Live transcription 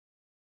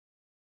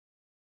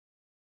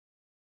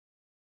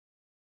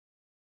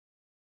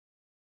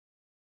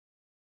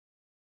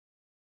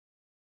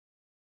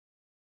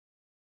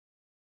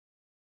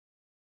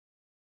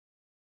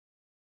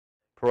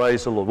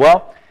Praise the Lord.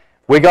 Well,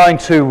 we're going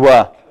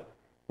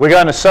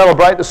to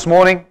celebrate this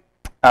morning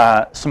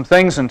some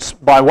things, and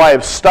by way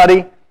of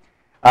study,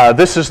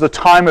 this is the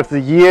time of the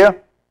year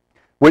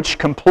which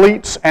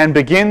completes and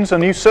begins a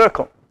new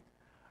circle.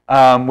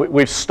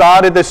 We've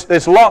started this.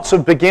 There's lots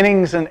of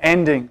beginnings and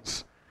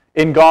endings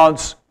in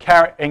God's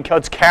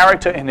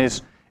character, in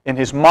His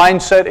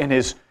mindset, in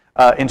His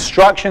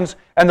instructions,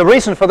 and the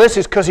reason for this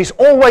is because He's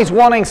always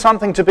wanting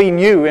something to be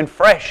new and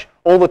fresh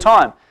all the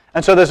time.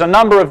 And so there's a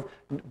number of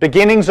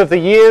beginnings of the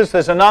years,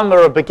 there's a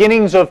number of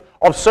beginnings of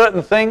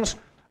certain things.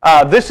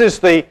 This is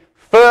the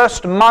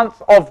first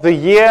month of the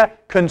year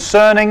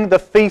concerning the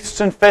feasts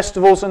and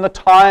festivals and the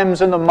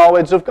times and the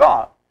moeds of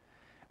God.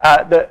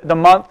 The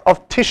month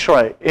of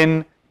Tishrei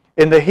in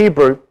the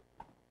Hebrew.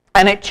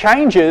 And it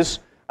changes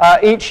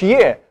each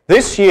year.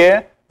 This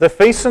year, the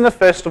feasts and the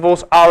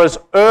festivals are as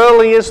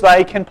early as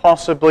they can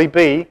possibly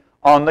be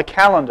on the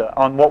calendar,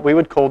 on what we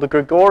would call the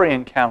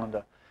Gregorian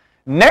calendar.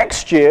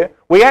 Next year,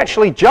 we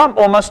actually jump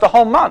almost a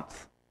whole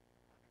month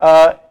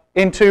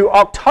into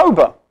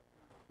October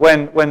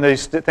when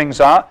these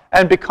things are.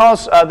 And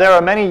because there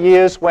are many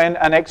years when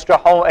an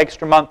whole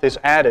extra month is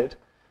added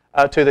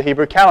to the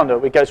Hebrew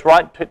calendar, it goes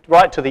right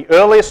to the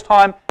earliest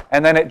time,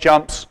 and then it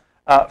jumps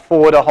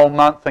forward a whole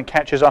month and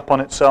catches up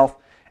on itself.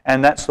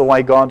 And that's the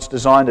way God's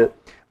designed it.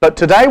 But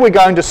today we're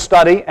going to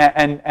study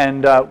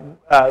and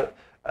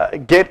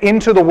get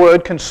into the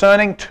Word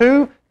concerning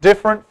two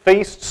different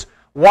feasts,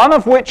 one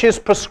of which is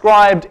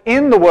prescribed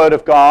in the Word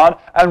of God,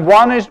 and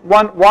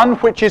one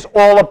which is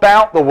all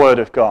about the Word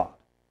of God.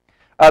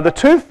 The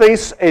two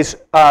feasts is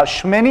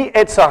Shmini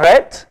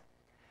Atzeret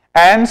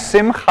and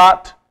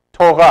Simchat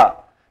Torah.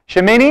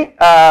 Shmini,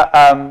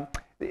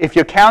 if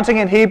you're counting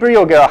in Hebrew,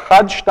 you'll get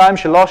 1, 2, 3,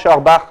 4,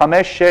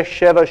 5, 6,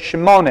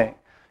 7, 8.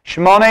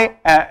 Shmone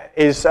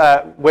is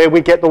where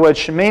we get the word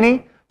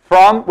Shemini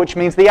from, which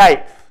means the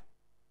eighth.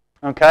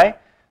 Okay?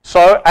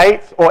 So,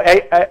 eighth, or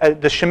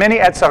the Shemini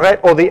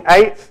Atzeret, or the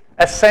eighth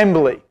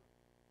assembly.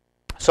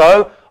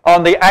 So,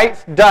 on the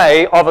eighth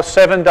day of a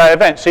 7-day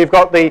event. So, you've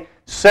got the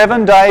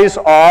 7 days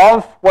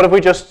of, what have we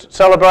just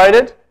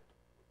celebrated?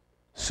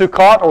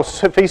 Sukkot, or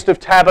Feast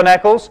of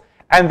Tabernacles.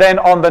 And then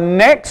on the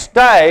next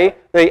day,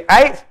 the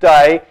 8th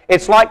day,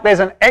 it's like there's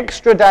an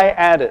extra day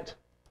added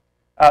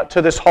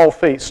to this whole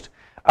feast.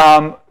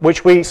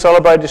 Which we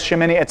celebrate as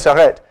Shemini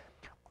Atzeret.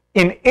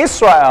 In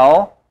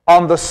Israel,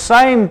 on the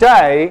same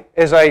day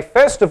is a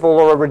festival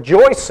or a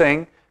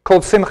rejoicing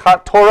called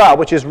Simchat Torah,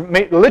 which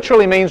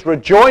literally means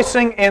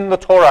rejoicing in the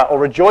Torah or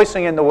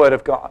rejoicing in the Word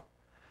of God.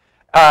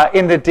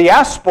 In the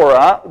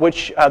diaspora,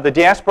 which the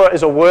diaspora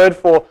is a word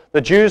for the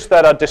Jews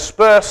that are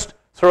dispersed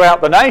throughout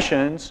the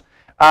nations,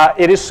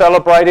 it is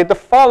celebrated the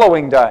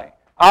following day,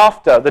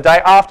 the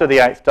day after the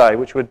 8th day,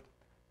 which would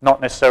not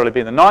necessarily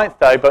be the 9th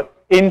day, but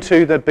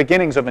into the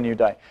beginnings of a new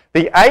day.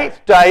 The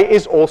 8th day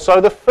is also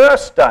the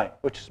first day,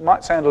 which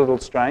might sound a little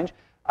strange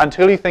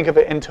until you think of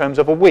it in terms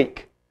of a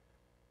week.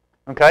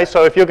 Okay,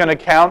 so if you're going to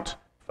count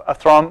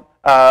from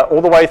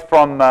all the way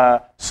from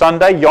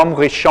Sunday, Yom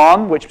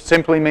Rishon, which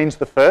simply means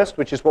the first,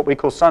 which is what we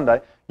call Sunday,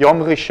 Yom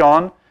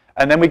Rishon,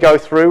 and then we go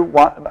through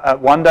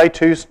 1 day,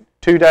 2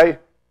 day,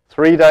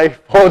 3 day,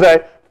 4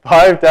 day,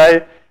 5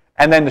 day,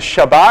 and then the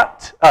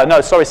Shabbat,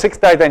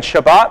 6th day, then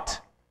Shabbat,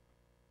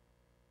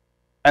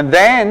 and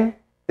then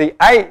the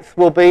 8th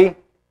will be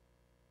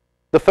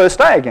the first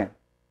day again,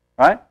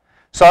 right?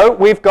 So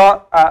we've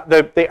got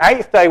the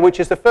 8th day,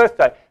 which is the first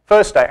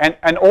day.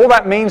 And all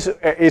that means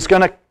is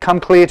going to come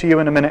clear to you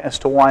in a minute as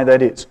to why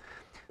that is.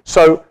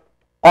 So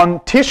on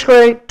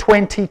Tishrei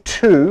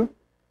 22,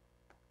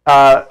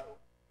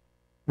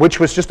 which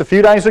was just a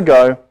few days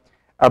ago,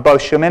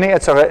 both Shemini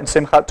Atzeret and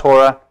Simchat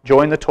Torah,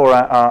 join the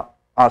Torah,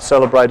 are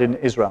celebrated in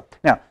Israel.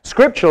 Now,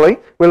 scripturally,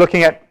 we're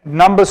looking at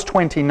Numbers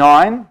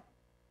 29,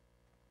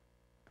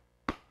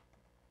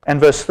 and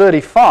verse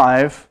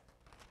 35,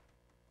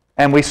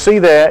 and we see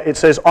there, it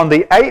says, on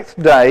the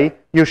 8th day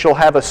you shall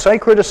have a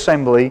sacred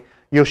assembly,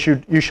 you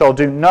shall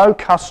do no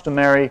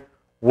customary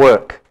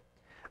work.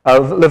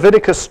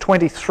 Leviticus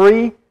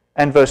 23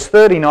 and verse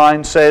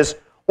 39 says,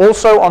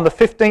 also on the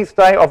 15th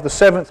day of the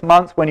 7th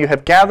month, when you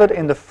have gathered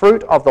in the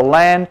fruit of the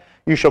land,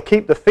 you shall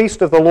keep the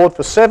feast of the Lord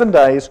for 7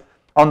 days.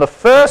 On the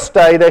first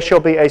day there shall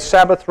be a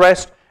Sabbath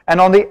rest,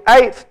 and on the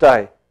 8th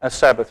day a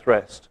Sabbath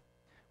rest.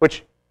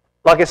 Which,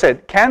 like I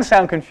said, can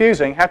sound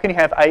confusing. How can you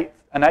have an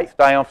 8th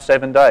day of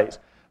 7 days?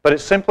 But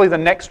it's simply the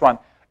next one.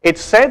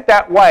 It's said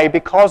that way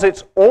because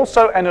it's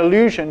also an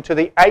allusion to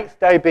the 8th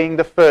day being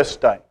the first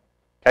day.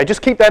 Okay,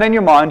 just keep that in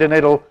your mind and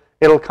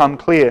it'll come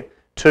clear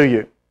to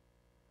you.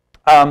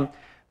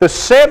 The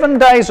 7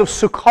 days of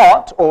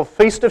Sukkot, or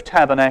Feast of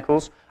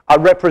Tabernacles, are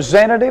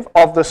representative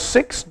of the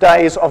 6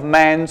 days of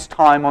man's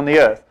time on the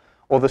earth,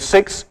 or the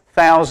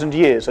 6,000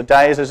 years. A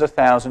day is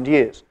 1,000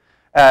 years.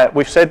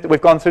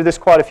 We've gone through this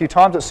quite a few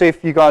times. Let's see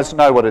if you guys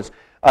know what it is.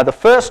 The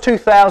first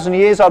 2,000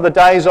 years are the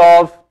days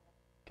of,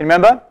 can you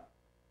remember?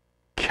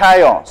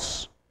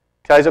 Chaos.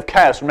 Days of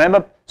chaos.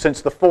 Remember,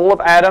 since the fall of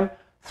Adam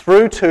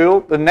through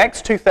to the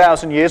next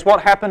 2,000 years,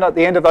 what happened at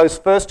the end of those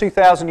first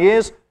 2,000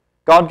 years?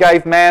 God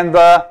gave man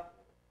the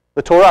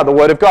Torah, the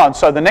Word of God.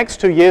 So the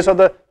next 2 years are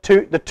the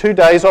 2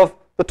 days of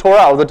the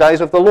Torah, or the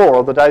days of the law,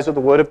 or the days of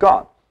the Word of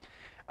God.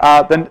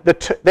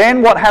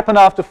 Then what happened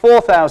after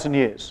 4,000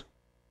 years?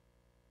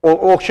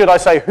 Or should I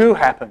say, who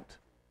happened?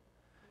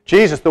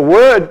 Jesus. The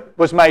Word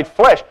was made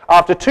flesh.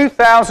 After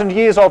 2,000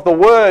 years of the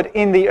Word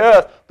in the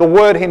earth, the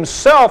Word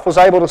Himself was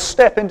able to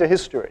step into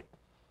history.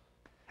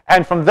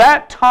 And from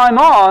that time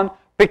on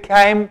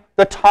became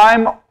the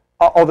time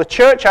of the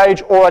church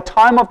age, or a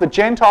time of the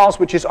Gentiles,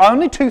 which is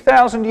only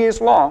 2,000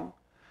 years long,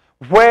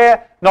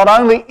 where not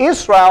only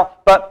Israel,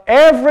 but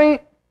every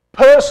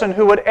person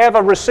who would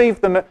ever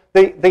receive the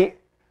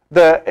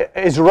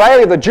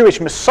Israeli, the Jewish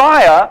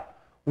Messiah,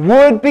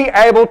 would be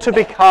able to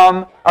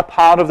become a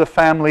part of the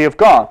family of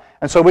God.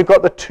 And so we've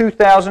got the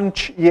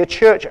 2,000-year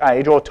church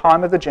age, or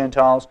time of the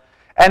Gentiles.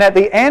 And at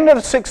the end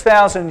of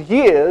 6,000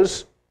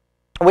 years,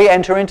 we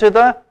enter into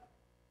the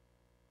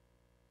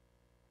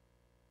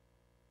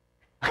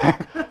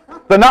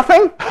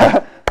nothing.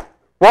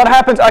 What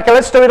happens? Okay,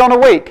 let's do it on a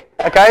week.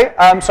 Okay,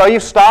 so you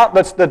start.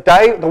 That's the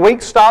day. The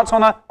week starts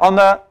on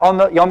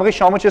the Yom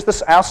Rishon, which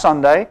is our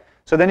Sunday.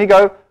 So then you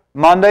go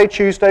Monday,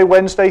 Tuesday,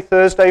 Wednesday,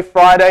 Thursday,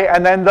 Friday,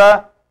 and then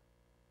the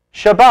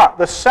Shabbat,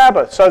 the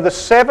Sabbath. So the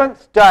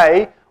seventh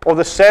day, or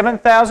the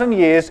 7,000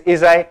 years,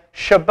 is a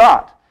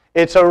Shabbat.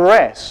 It's a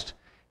rest.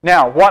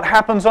 Now, what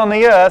happens on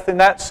the earth in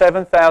that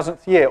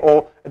 7,000th year,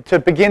 or to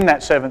begin that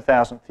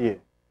 7,000th year?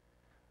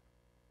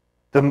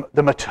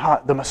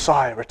 The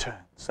Messiah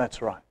returns.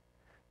 That's right.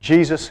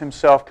 Jesus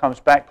Himself comes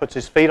back, puts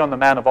His feet on the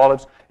Mount of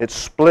Olives. It's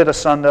split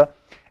asunder,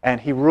 and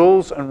He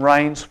rules and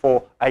reigns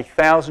for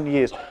 1,000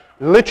 years,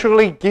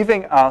 literally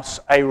giving us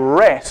a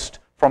rest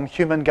from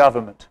human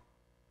government.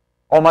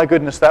 Oh my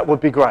goodness, that would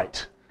be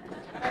great.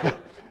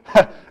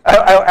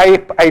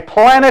 a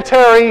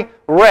planetary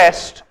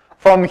rest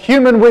from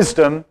human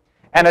wisdom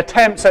and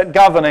attempts at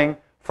governing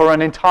for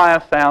an entire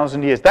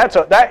 1,000 years.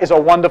 That is a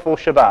wonderful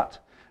Shabbat.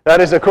 That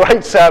is a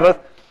great Sabbath.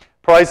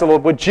 Praise the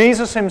Lord. With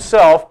Jesus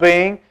Himself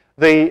being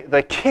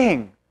the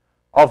King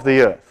of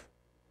the earth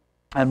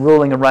and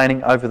ruling and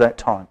reigning over that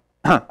time.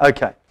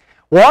 Okay.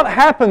 What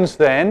happens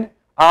then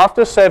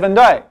after 7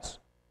 days?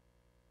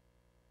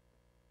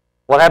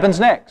 What happens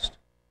next?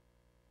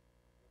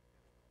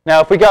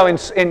 Now, if we go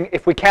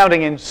if we're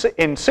counting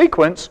in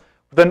sequence,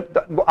 then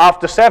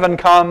after 7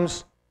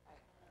 comes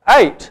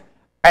 8,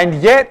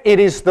 and yet it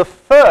is the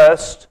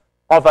first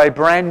of a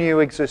brand new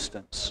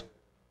existence.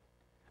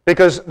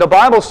 Because the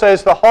Bible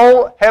says the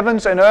whole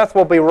heavens and earth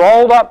will be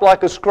rolled up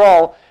like a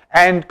scroll,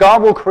 and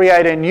God will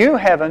create a new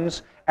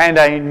heavens and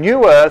a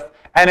new earth,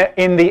 and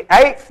in the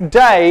 8th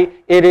day,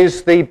 it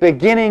is the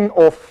beginning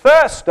or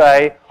first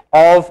day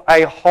of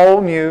a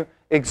whole new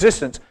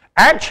existence.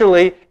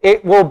 Actually,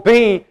 it will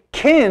be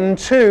kin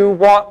to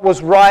what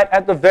was right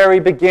at the very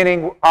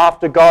beginning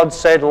after God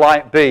said,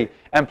 "Light be,"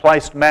 and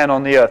placed man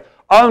on the earth.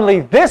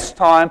 Only this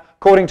time,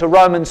 according to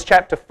Romans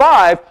chapter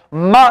 5,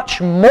 much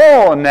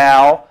more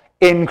now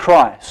in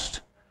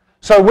Christ.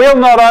 So we'll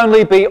not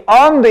only be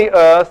on the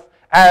earth,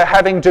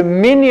 having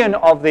dominion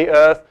of the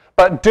earth,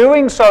 but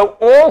doing so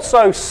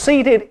also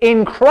seated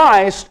in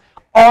Christ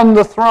on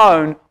the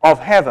throne of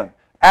heaven.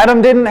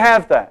 Adam didn't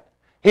have that.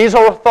 His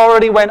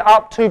authority went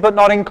up to, but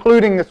not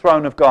including the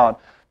throne of God.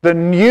 The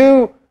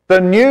new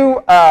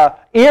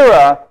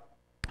era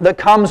that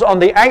comes on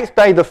the 8th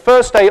day, the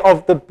first day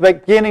of the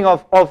beginning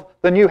of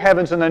the new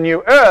heavens and the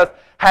new earth,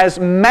 has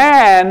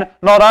man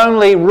not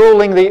only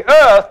ruling the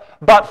earth,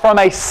 but from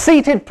a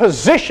seated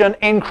position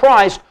in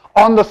Christ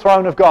on the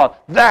throne of God.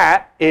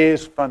 That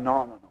is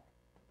phenomenal.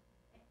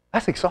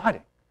 That's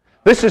exciting.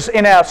 This is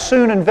in our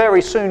soon and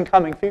very soon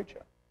coming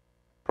future.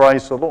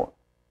 Praise the Lord.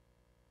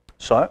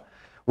 So,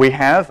 we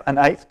have an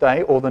 8th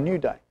day, or the new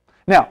day.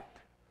 Now,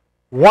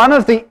 one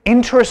of the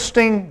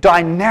interesting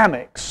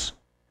dynamics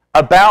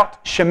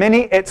about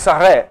Shemini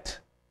Atzeret,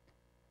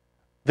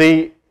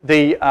 the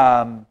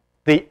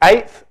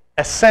 8th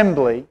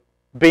assembly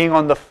being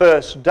on the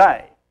first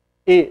day,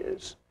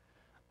 is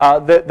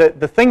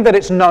the thing that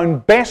it's known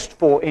best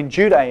for in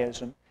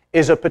Judaism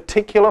is a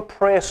particular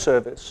prayer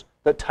service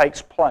that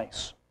takes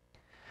place.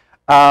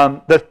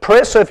 The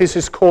prayer service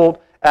is called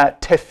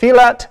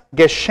Tefillat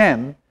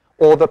Geshem,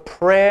 or the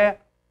prayer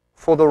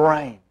for the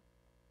rain.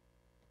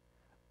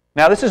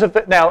 Now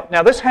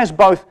this has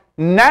both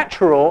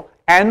natural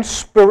and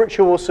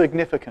spiritual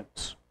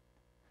significance,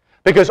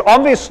 because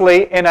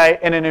obviously in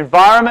an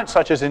environment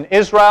such as in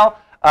Israel,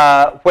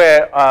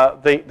 where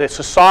the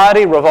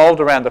society revolved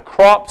around the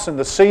crops and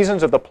the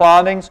seasons of the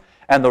plantings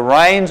and the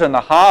rains and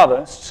the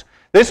harvests,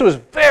 this was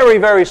very,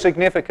 very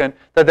significant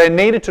that there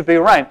needed to be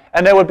rain.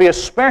 And there would be a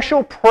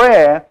special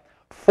prayer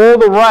for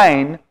the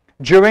rain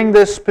during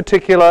this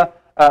particular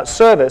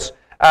service,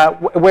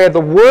 where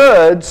the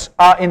words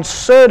are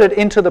inserted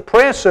into the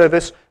prayer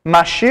service,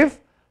 Mashiv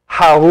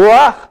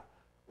Haruach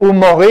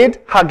Umorid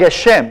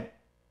Hageshem,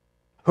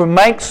 who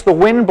makes the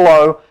wind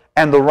blow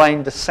and the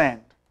rain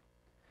descend.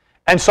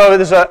 And so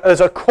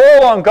there's a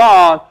call on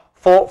God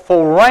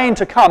for rain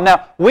to come.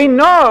 Now, we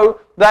know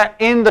that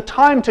in the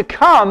time to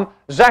come,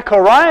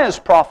 Zechariah's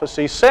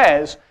prophecy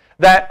says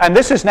that, and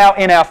this is now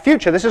in our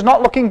future, this is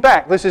not looking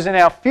back, this is in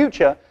our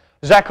future.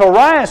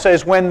 Zechariah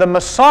says when the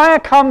Messiah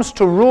comes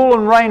to rule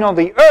and reign on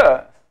the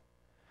earth,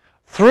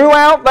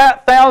 throughout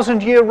that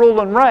 1,000-year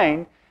rule and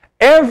reign,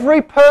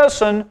 every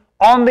person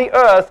on the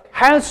earth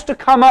has to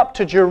come up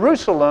to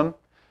Jerusalem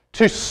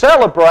to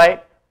celebrate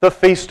the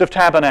Feast of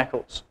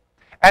Tabernacles.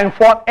 And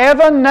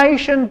whatever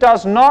nation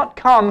does not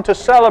come to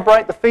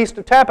celebrate the Feast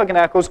of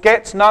Tabernacles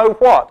gets no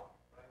what?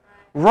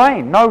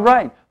 Rain. No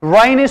rain.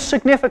 Rain is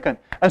significant.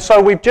 And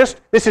so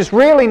this is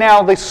really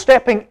now the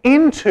stepping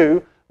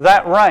into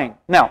that rain.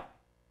 Now,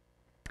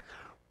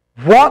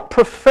 what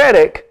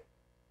prophetic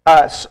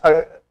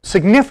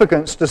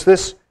significance does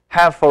this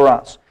have for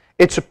us?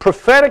 It's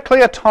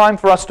prophetically a time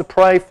for us to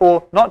pray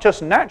for not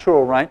just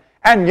natural rain,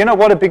 and you know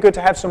what, it'd be good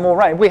to have some more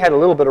rain. We had a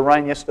little bit of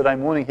rain yesterday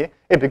morning here.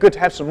 It'd be good to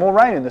have some more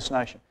rain in this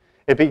nation.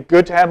 It'd be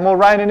good to have more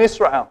rain in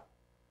Israel.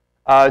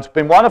 It's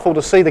been wonderful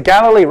to see the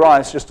Galilee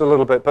rise just a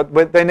little bit,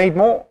 but they need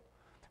more.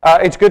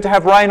 It's good to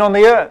have rain on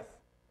the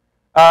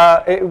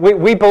earth.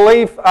 We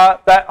believe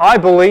I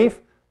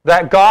believe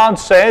that God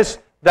says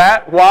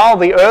that while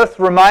the earth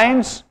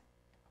remains,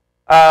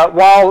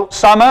 while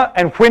summer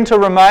and winter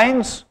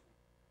remains,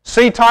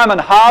 seed time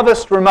and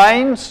harvest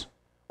remains,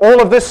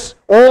 all of this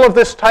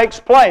takes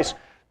place.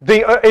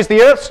 Is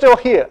the earth still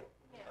here?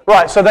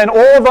 Right, so then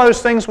all of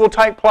those things will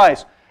take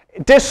place.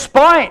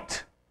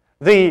 Despite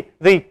the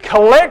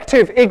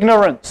collective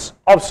ignorance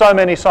of so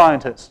many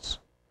scientists.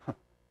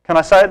 Can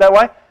I say it that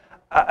way?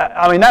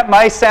 I mean, that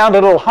may sound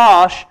a little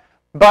harsh,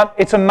 but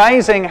it's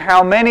amazing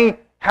how many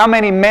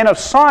men of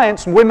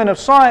science, women of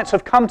science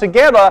have come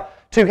together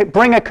to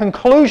bring a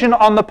conclusion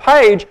on the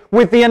page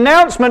with the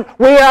announcement,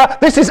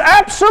 this is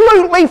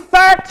absolutely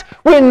fact,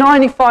 we're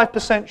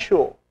 95%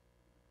 sure.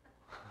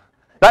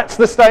 That's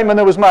the statement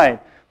that was made.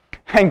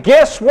 And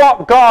guess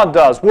what God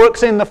does?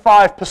 Works in the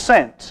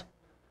 5%.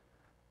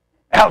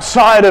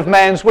 Outside of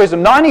man's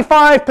wisdom.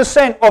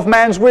 95% of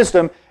man's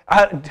wisdom,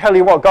 I tell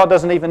you what, God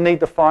doesn't even need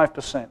the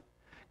 5%.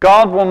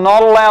 God will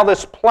not allow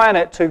this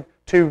planet to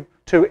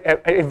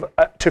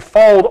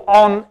fold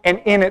on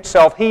and in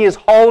itself. He is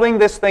holding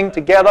this thing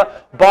together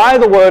by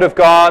the Word of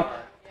God.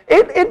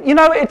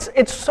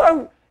 It's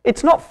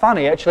not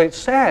funny actually, it's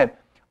sad.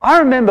 I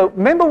remember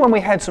when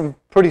we had some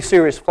pretty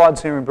serious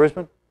floods here in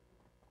Brisbane?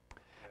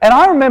 And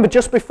I remember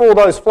just before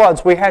those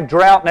floods, we had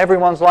drought, and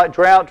everyone's like,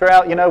 drought,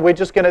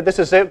 this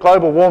is it,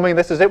 global warming,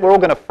 this is it, we're all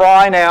going to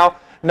fry now.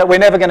 No, we're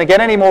never going to get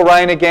any more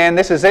rain again,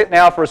 this is it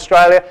now for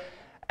Australia.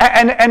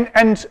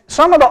 And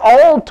some of the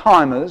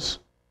old-timers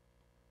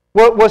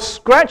were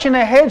scratching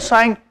their heads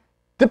saying,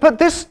 but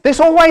this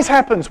always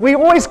happens. We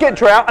always get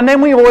drought, and then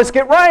we always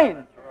get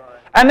rain.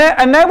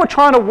 And they were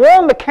trying to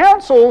warn the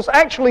councils,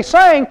 actually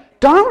saying,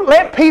 don't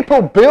let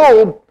people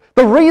build.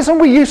 The reason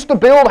we used to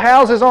build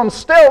houses on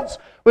stilts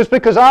was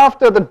because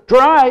after the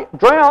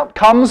drought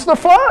comes the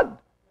flood.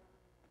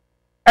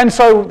 And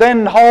so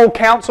then whole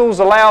councils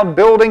allowed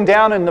building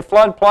down in the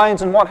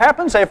floodplains, and what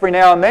happens? Every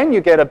now and then you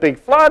get a big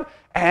flood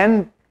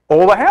and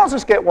all the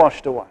houses get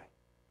washed away.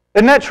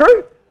 Isn't that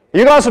true?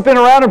 You guys have been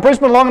around in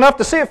Brisbane long enough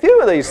to see a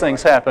few of these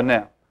things happen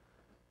now.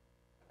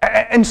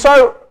 And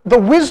so the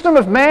wisdom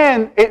of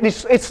man,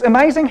 it's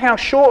amazing how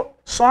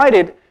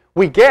short-sighted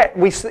we get.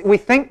 We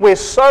think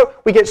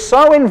we get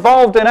so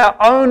involved in our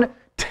own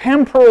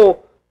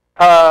temporal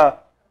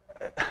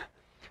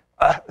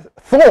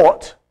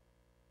thought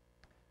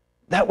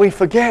that we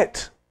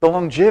forget the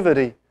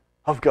longevity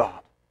of God.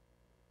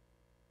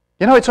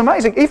 You know, it's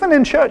amazing. Even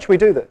in church we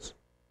do this.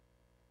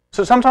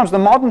 So sometimes the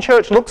modern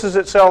church looks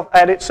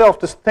at itself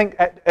to think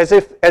as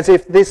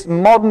if this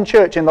modern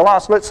church in the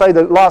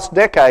last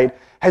decade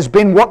has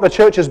been what the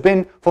church has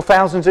been for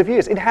thousands of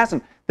years. It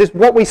hasn't.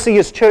 What we see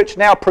as church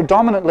now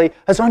predominantly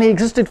has only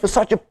existed for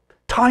such a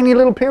tiny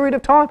little period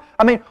of time.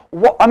 I mean,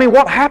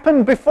 what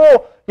happened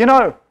before,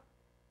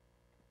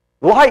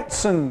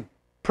 lights and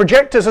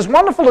projectors, as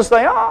wonderful as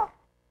they are?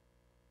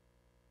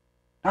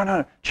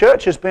 No.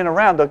 Church has been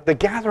around. The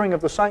gathering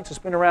of the saints has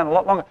been around a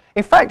lot longer.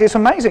 In fact, it's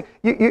amazing.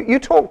 You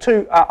talk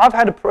to. I've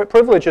had a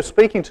privilege of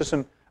speaking to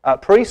some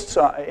priests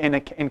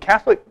in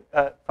Catholic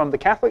from the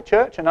Catholic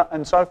Church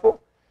and so forth,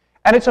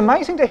 and it's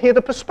amazing to hear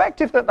the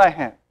perspective that they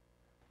have.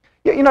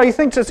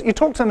 You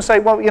talk to them and say,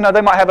 well,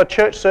 they might have a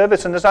church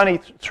service and there's only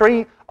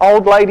 3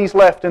 old ladies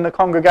left in the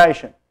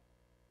congregation,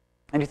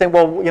 and you think,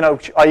 well,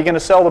 are you going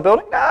to sell the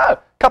building? No, a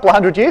couple of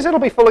 100 years it'll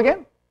be full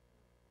again.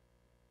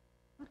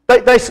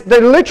 They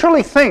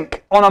literally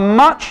think on a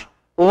much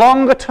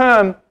longer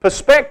term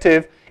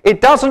perspective.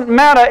 It doesn't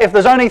matter if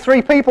there's only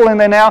 3 people in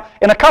there now.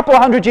 In a couple of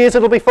 100 years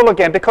it'll be full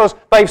again, because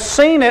they've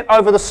seen it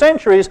over the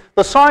centuries,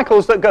 the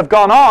cycles that have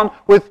gone on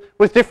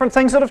with different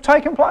things that have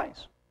taken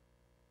place.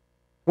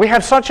 We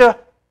have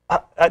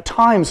at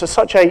times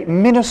such a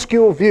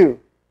minuscule view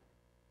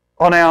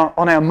on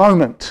our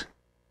moment,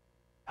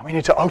 and we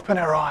need to open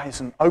our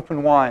eyes and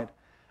open wide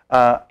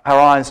our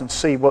eyes and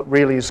see what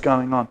really is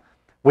going on.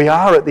 We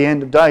are at the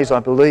end of days, I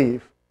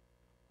believe,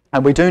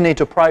 and we do need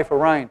to pray for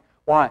rain.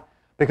 Why?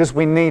 Because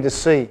we need to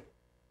see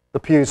the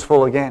pews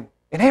full again.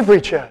 In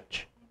every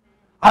church.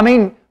 I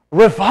mean,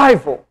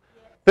 revival.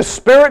 The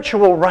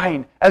spiritual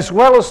rain as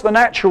well as the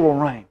natural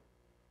rain.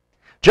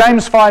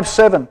 James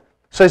 5:7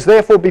 says,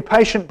 therefore be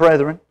patient,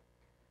 brethren,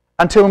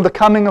 until the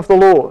coming of the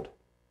Lord.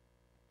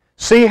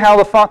 See how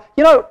the Father...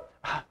 You know,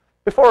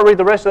 before I read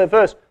the rest of that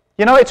verse,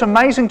 you know, it's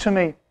amazing to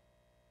me.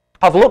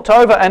 I've looked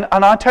over and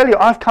I tell you,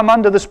 I've come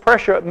under this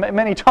pressure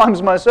many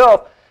times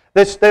myself.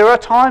 There are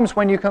times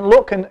when you can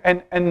look and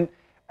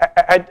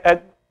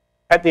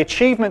at the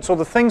achievements or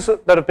the things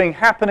that have been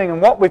happening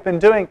and what we've been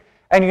doing,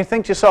 and you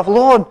think to yourself,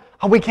 Lord,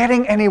 are we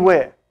getting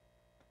anywhere?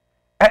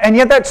 And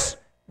yet that's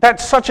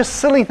such a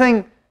silly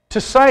thing to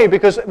say,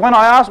 because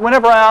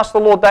whenever I ask the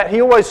Lord that, He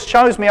always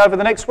shows me over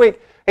the next week.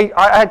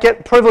 I get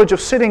the privilege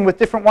of sitting with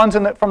different ones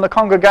from the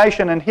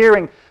congregation and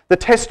hearing the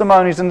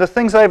testimonies and the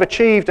things they've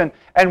achieved and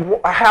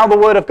how the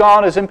Word of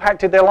God has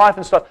impacted their life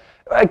and stuff.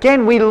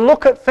 Again, we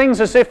look at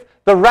things as if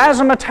the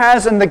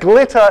razzmatazz and the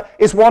glitter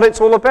is what it's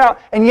all about,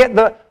 and yet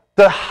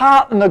the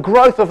heart and the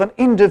growth of an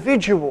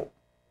individual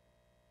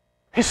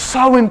is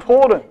so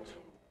important.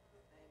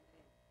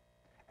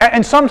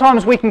 And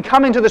sometimes we can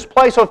come into this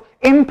place of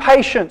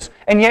impatience,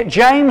 and yet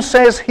James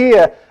says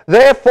here,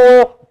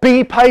 therefore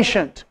be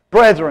patient,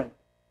 brethren.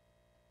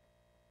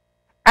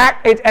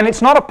 And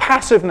it's not a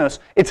passiveness,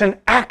 it's an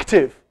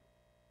active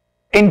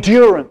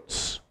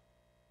endurance.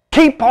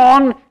 Keep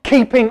on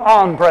keeping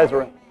on,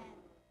 brethren.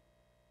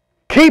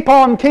 Keep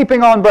on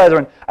keeping on,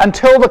 brethren,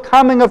 until the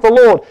coming of the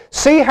Lord.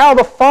 See how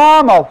the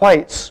farmer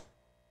waits.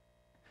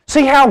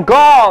 See how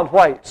God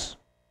waits.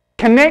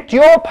 Connect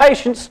your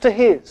patience to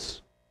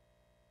His.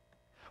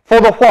 For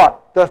the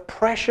what? The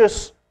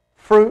precious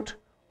fruit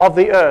of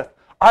the earth.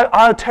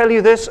 I'll tell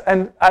you this,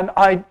 and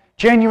I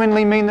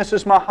genuinely mean this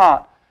as my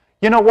heart.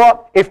 You know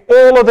what? If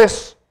all of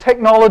this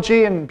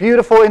technology and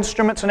beautiful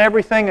instruments and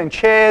everything and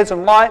chairs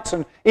and lights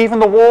and even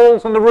the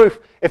walls and the roof,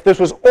 if this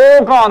was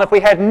all gone, if we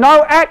had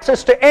no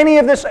access to any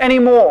of this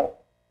anymore,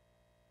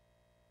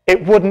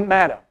 it wouldn't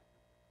matter.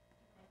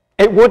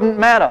 It wouldn't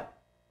matter.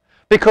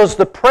 Because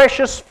the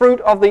precious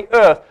fruit of the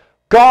earth,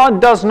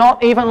 God does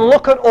not even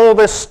look at all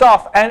this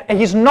stuff, and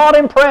He's not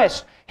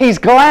impressed. He's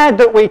glad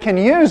that we can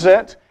use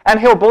it and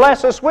He'll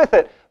bless us with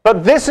it.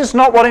 But this is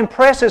not what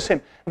impresses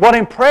Him. What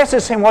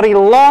impresses Him, what He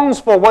longs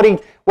for, what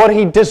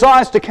he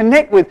desires to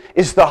connect with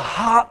is the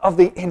heart of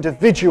the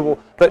individual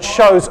that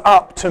shows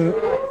up to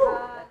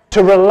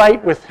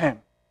relate with Him.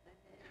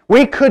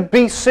 We could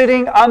be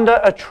sitting under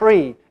a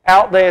tree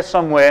out there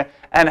somewhere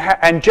and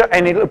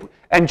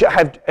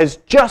have as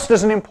just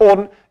as an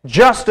important,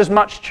 just as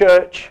much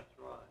church.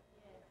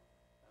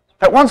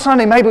 But one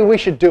Sunday maybe we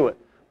should do it.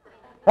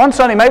 One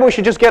Sunday maybe we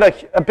should just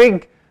get a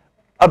big...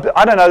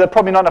 I don't know, there's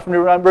probably not enough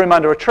room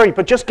under a tree,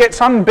 but just get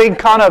some big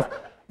kind of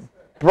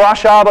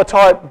brush arbor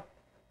type,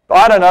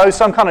 I don't know,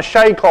 some kind of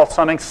shade cloth,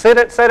 something, set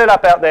it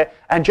up out there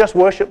and just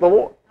worship the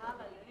Lord.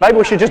 Maybe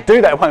we should just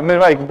do that.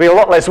 It would be a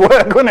lot less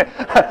work, wouldn't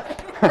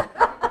it?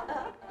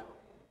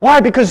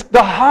 Why? Because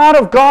the heart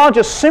of God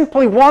just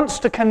simply wants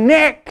to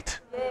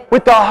connect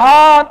with the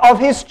heart of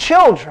His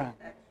children.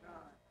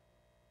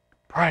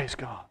 Praise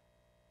God.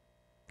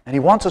 And He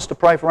wants us to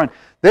pray for rain.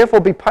 Therefore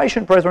be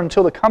patient, brethren,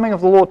 until the coming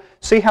of the Lord.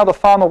 See how the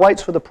farmer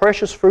waits for the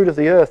precious fruit of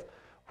the earth,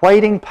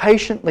 waiting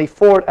patiently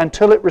for it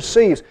until it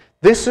receives.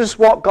 This is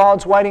what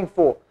God's waiting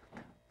for.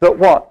 That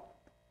what?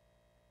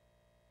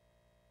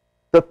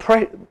 Till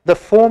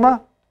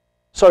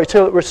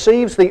it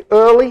receives the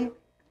early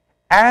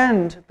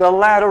and the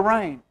latter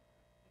rain.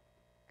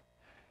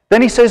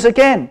 Then He says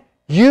again,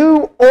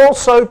 you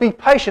also be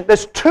patient.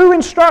 There's two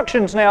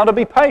instructions now to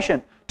be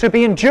patient. To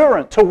be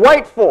endurant, to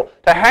wait for,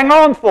 to hang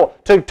on for,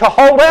 to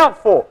hold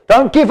out for.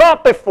 Don't give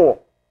up before.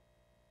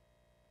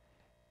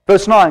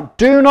 Verse 9,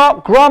 do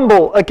not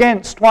grumble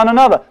against one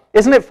another.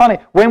 Isn't it funny?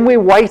 When we're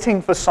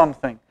waiting for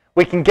something,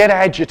 we can get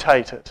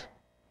agitated.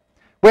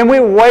 When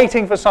we're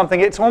waiting for something,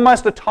 it's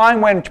almost a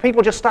time when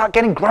people just start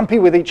getting grumpy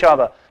with each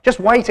other. Just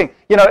waiting.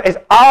 You know,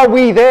 are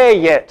we there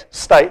yet?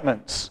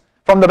 Statements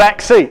from the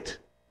back seat.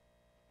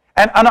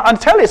 And I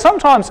tell you,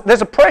 sometimes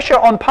there's a pressure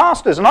on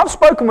pastors, and I've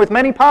spoken with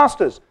many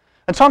pastors.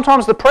 And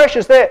sometimes the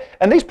pressure's there.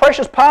 And these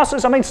precious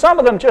pastors, I mean, some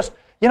of them just,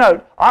 you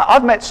know,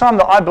 I've met some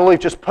that I believe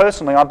just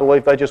personally, I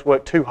believe they just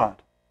work too hard.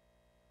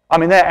 I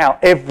mean, they're out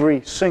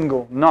every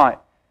single night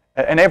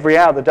and every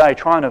hour of the day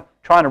trying to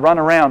run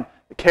around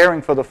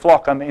caring for the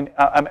flock. I mean,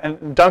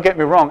 and don't get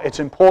me wrong, it's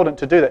important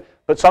to do that.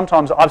 But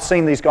sometimes I've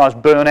seen these guys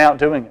burn out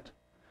doing it.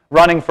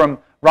 Running from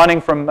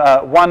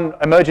one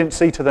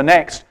emergency to the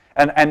next,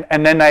 and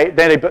then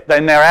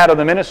they're out of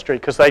the ministry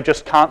because they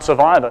just can't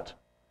survive it.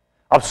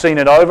 I've seen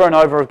it over and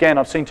over again.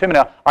 I've seen too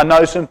many. I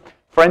know some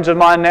friends of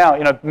mine now,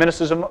 you know,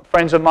 ministers,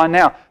 friends of mine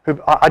now,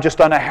 who I just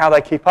don't know how they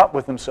keep up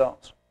with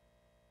themselves.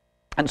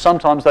 And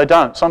sometimes they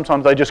don't.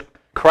 Sometimes they just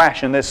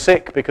crash and they're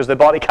sick because their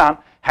body can't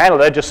handle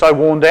it. They're just so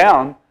worn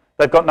down,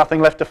 they've got nothing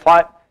left to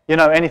fight, you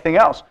know, anything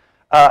else.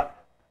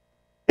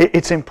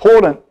 It's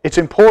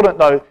important,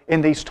 though,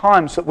 in these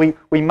times that we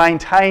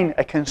maintain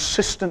a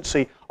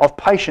consistency of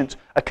patience,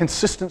 a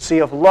consistency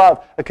of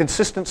love, a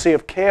consistency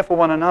of care for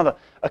one another.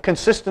 a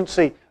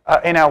consistency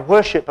in our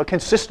worship, a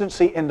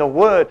consistency in the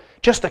Word,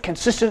 just a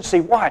consistency.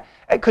 Why?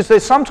 Because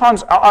there's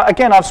sometimes,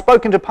 again, I've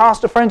spoken to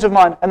pastor friends of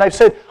mine, and they've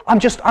said, I'm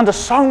just under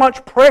so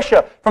much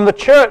pressure from the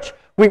church.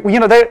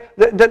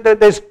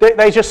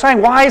 They're just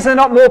saying, why is there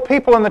not more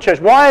people in the church?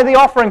 Why are the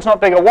offerings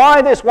not bigger?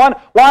 Why this? Why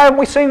aren't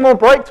we seeing more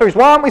breakthroughs?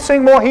 Why aren't we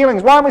seeing more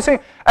healings? Why aren't we seeing...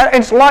 And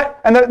it's like,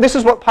 and this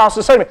is what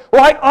pastors say to me,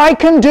 like I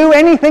can do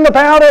anything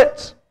about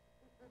it.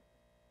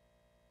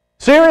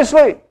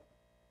 Seriously.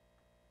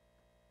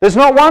 There's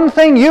not one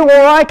thing you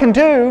or I can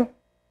do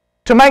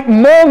to make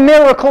more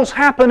miracles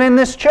happen in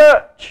this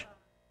church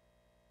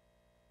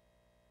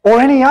or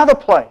any other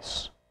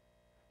place.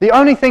 The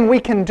only thing we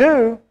can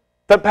do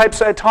that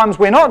perhaps at times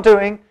we're not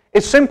doing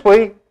is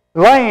simply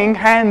laying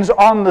hands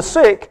on the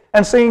sick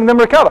and seeing them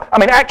recover. I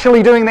mean,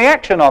 actually doing the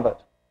action of it.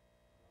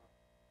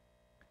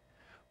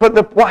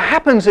 But what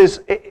happens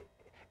is,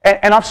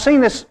 and I've seen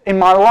this in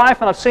my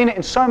life and I've seen it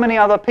in so many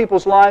other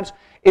people's lives,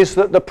 is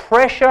that the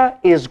pressure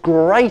is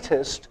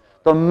greatest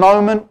the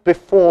moment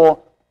before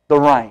the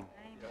rain.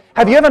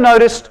 Have you ever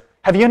noticed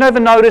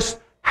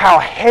how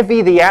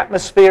heavy the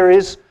atmosphere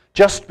is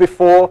just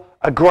before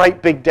a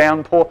great big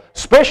downpour?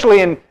 Especially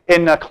in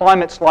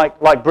climates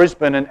like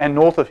Brisbane and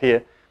north of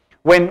here.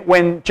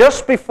 When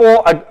just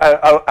before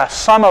a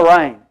summer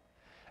rain,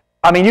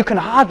 I mean, you can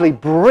hardly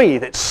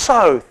breathe. It's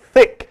so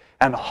thick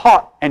and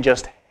hot and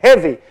just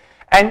heavy.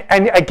 And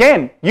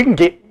again, you can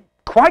get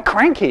quite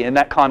cranky in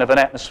that kind of an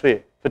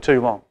atmosphere for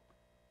too long.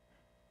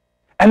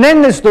 And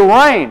then there's the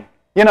rain,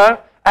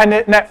 and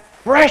that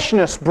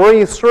freshness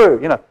breathes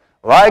through,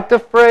 like the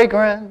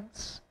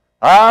fragrance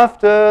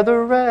after the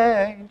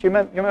rain. Do you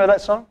remember that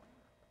song?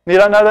 You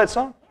don't know that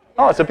song?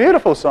 Oh, it's a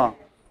beautiful song.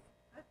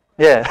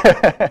 Yeah.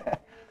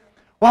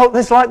 Well,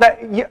 there's like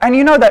that, and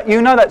you know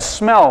that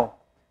smell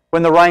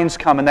when the rains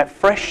come and that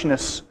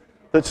freshness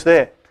that's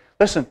there.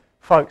 Listen,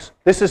 folks,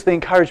 this is the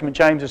encouragement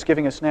James is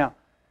giving us now.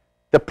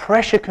 The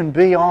pressure can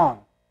be on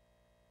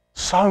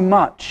so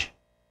much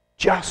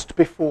just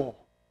before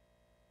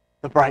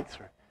the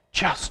breakthrough,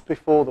 just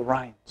before the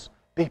rains.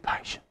 Be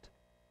patient.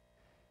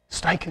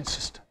 Stay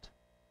consistent.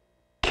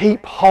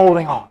 Keep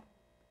holding on.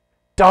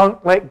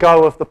 Don't let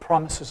go of the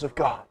promises of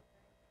God.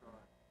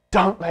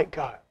 Don't let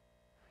go.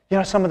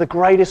 Some of the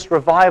greatest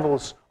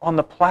revivals on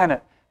the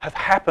planet have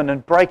happened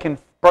and broken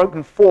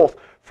forth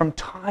from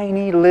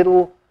tiny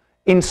little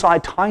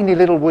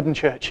wooden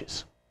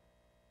churches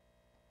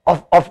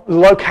of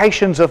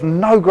locations of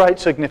no great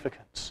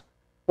significance.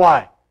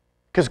 Why?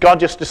 Because God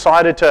just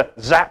decided to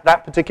zap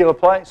that particular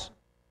place?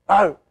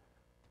 No.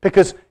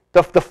 Because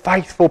the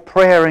faithful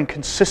prayer and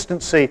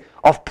consistency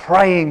of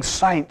praying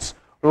saints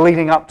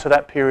leading up to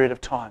that period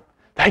of time.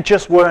 They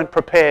just weren't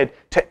prepared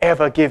to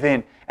ever give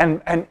in.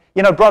 And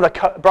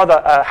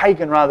Brother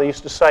Hagen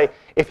used to say,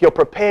 if you're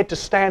prepared to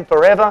stand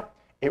forever,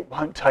 it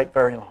won't take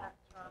very long.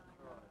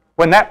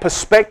 When that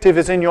perspective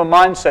is in your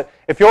mindset,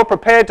 if you're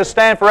prepared to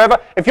stand forever,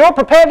 if you're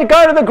prepared to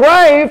go to the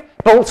grave,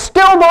 but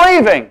still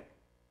believing,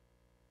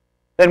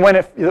 then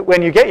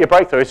when you get your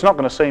breakthrough, it's not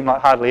going to seem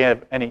like hardly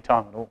any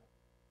time at all.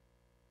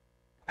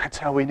 That's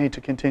how we need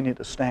to continue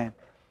to stand.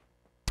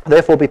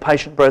 Therefore be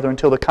patient, brethren,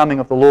 until the coming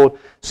of the Lord.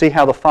 See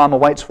how the farmer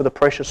waits for the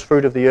precious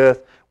fruit of the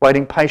earth,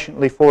 waiting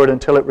patiently for it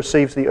until it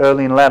receives the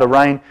early and latter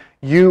rain.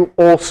 You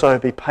also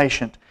be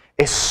patient.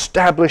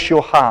 Establish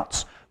your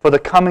hearts, for the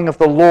coming of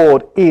the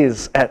Lord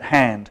is at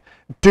hand.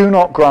 Do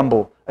not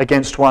grumble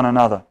against one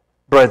another,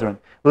 brethren,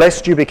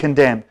 lest you be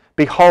condemned.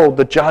 Behold,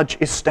 the judge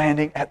is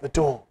standing at the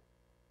door.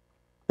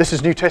 This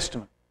is New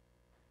Testament.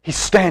 He's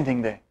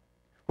standing there,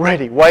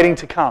 ready, waiting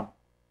to come.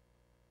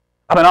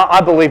 I mean, I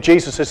believe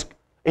Jesus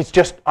he's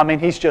just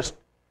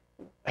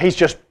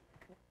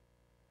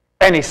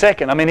any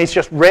second. I mean, he's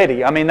just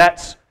ready. I mean,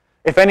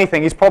 if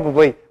anything, he's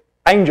probably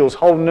angels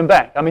holding him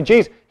back. I mean,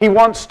 Jesus, he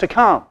wants to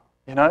come,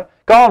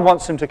 God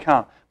wants him to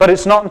come. But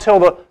it's not until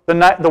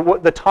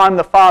the time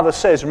the Father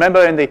says.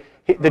 Remember in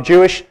the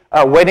Jewish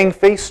wedding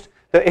feast,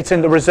 that it's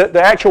in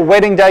the actual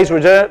wedding days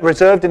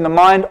reserved in the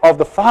mind of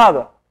the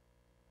Father.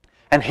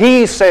 And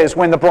He says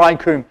when the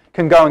bridegroom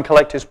can go and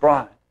collect his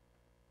bride.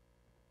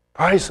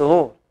 Praise the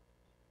Lord.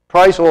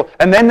 Praise the Lord.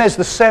 And then there's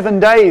the 7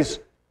 days.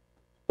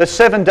 The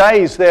 7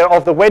 days there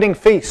of the wedding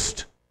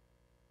feast.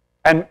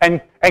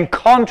 And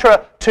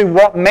contra to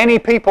what many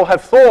people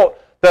have thought,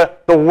 the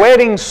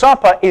wedding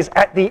supper is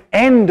at the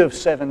end of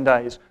 7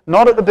 days,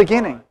 not at the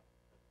beginning.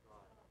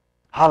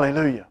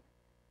 Hallelujah.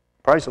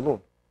 Praise the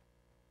Lord.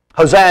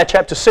 Hosea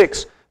chapter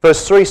 6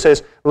 verse 3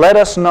 says, let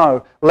us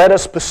know, let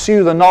us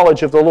pursue the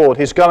knowledge of the Lord.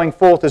 His going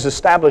forth is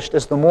established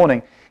as the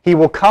morning. He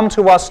will come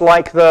to us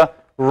like the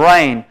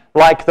rain,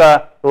 like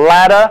the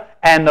latter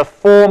and the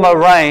former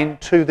rain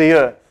to the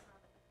earth.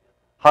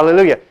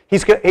 Hallelujah.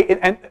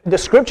 And the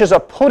Scriptures are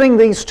putting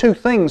these two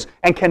things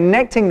and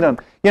connecting them.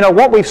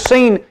 What we've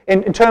seen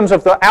in terms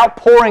of the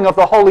outpouring of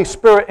the Holy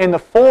Spirit in the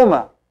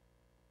former,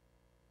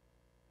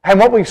 and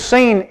what we've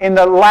seen in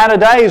the latter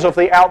days of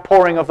the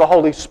outpouring of the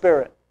Holy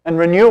Spirit and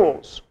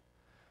renewals.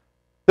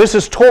 This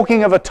is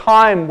talking of a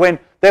time when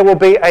there will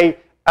be a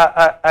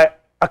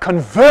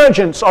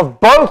convergence of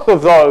both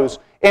of those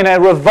in a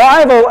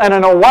revival and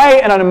in a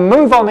way and in a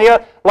move on the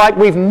earth like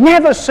we've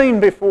never seen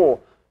before.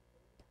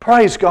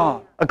 Praise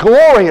God. A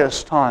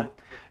glorious time.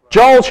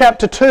 Joel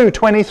chapter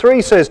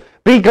 2:23 says,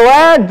 "Be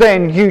glad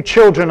then, you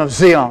children of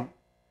Zion,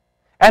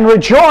 and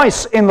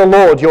rejoice in the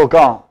Lord your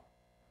God.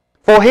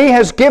 For He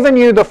has given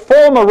you the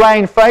former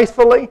rain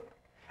faithfully,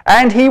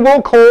 and He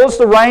will cause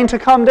the rain to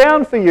come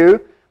down for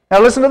you." Now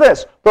listen to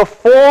this. "The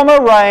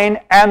former rain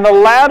and the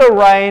latter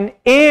rain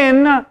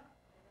in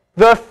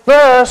the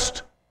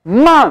first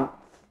month."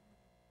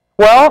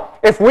 Well,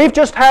 if we've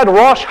just had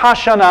Rosh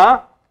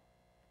Hashanah,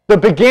 the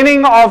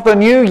beginning of the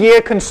new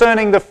year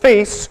concerning the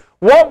feasts,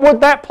 what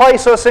would that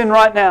place us in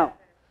right now?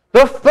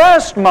 The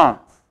first month.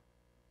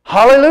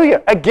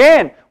 Hallelujah.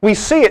 Again, we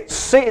see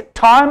it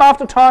time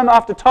after time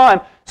after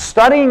time,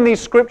 studying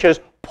these scriptures,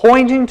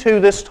 pointing to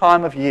this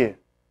time of year.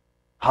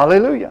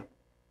 Hallelujah.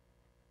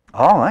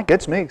 Oh, that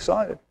gets me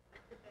excited.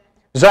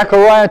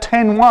 Zechariah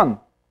 10:1.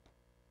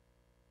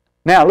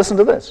 Now, listen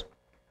to this.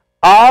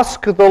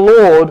 "Ask the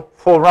Lord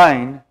for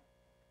rain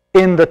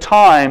in the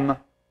time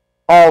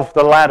of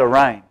the latter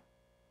rain.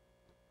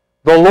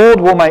 The Lord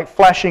will make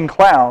flashing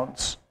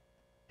clouds.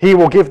 He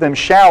will give them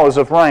showers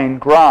of rain,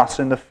 grass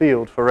in the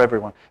field for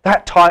everyone."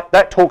 That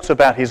talks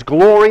about His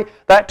glory.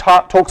 That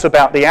talks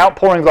about the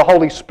outpouring of the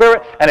Holy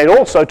Spirit. And it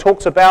also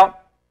talks about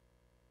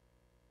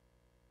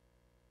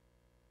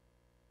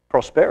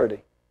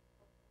prosperity.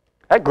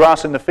 That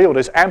grass in the field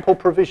is ample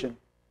provision.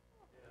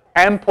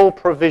 Ample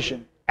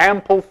provision.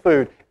 Ample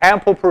food.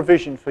 Ample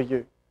provision for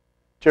you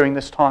during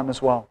this time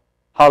as well.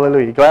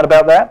 Hallelujah. You glad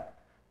about that?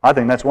 I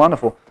think that's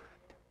wonderful.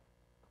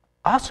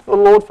 Ask the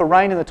Lord for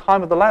rain in the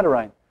time of the latter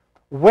rain.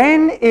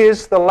 When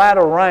is the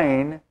latter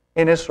rain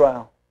in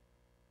Israel?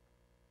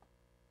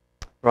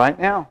 Right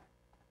now.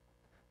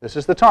 This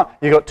is the time.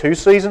 You've got 2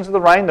 seasons of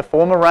the rain, the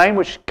former rain,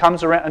 which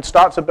comes around and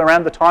starts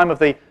around the time of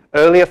the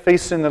earlier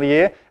feasts in the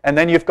year, and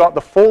then you've got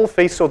the fall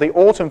feasts or the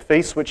autumn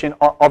feasts, which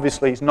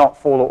obviously is not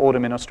fall or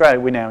autumn in Australia,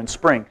 we're now in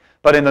spring.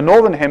 But in the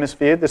northern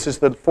hemisphere, this is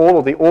the fall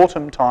or the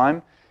autumn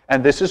time,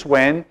 and this is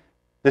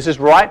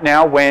right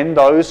now when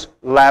those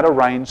latter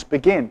rains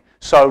begin.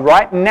 So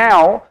right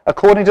now,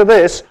 according to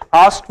this,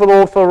 ask the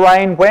Lord for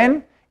rain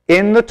when?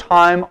 In the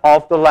time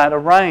of the latter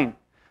rain.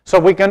 So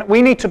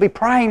we need to be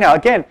praying now.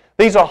 Again,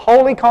 these are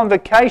holy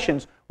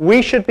convocations.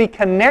 We should be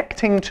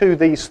connecting to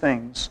these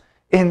things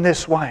in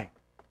this way.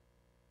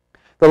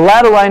 The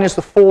latter rain is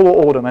the fall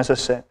or autumn, as I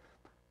said.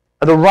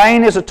 The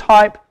rain is a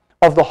type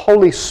of the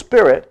Holy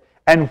Spirit,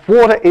 and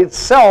water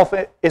itself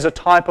is a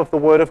type of the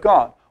Word of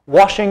God.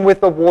 Washing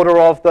with the water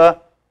of the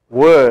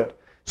Word.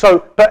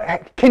 So,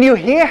 but can you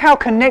hear how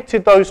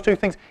connected those two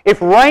things?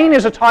 If rain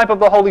is a type of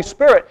the Holy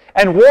Spirit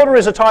and water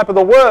is a type of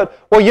the Word,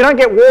 well, you don't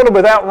get water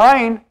without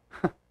rain.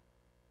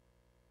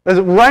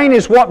 Rain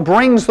is what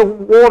brings the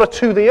water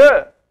to the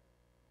earth.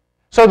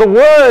 So the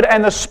Word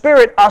and the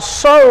Spirit are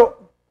so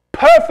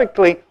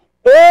perfectly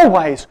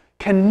always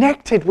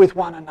connected with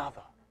one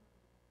another.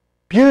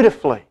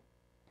 Beautifully.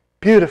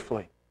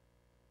 Beautifully.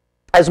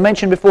 As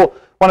mentioned before,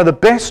 one of the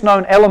best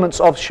known elements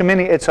of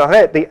Shemini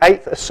Atzeret, the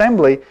 8th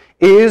assembly,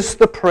 is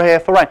the prayer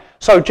for rain.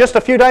 So just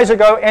a few days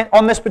ago,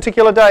 on this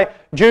particular day,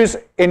 Jews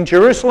in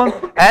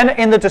Jerusalem and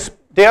in the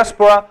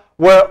diaspora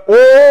were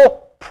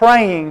all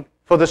praying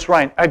for this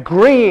rain,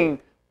 agreeing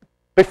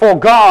before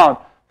God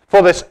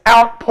for this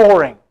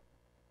outpouring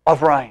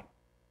of rain.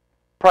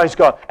 Praise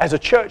God. As a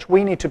church,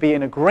 we need to be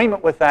in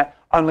agreement with that,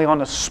 only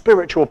on a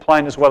spiritual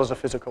plane as well as a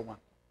physical one.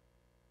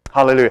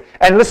 Hallelujah.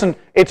 And listen,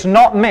 it's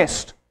not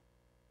missed.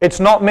 It's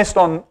not missed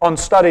on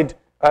studied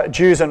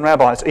Jews and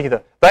rabbis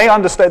either. They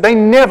understand. They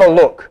never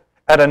look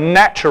at a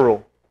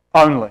natural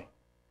only.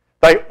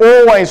 They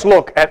always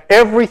look at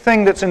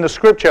everything that's in the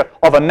Scripture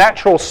of a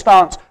natural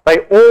stance. They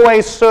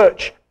always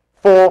search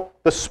for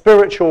the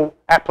spiritual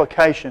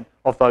application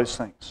of those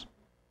things.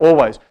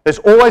 Always. There's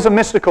always a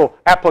mystical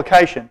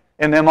application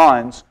in their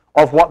minds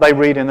of what they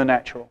read in the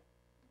natural.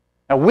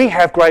 Now we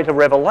have greater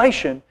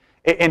revelation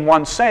in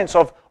one sense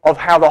of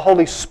how the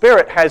Holy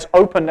Spirit has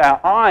opened our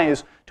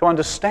eyes to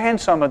understand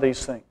some of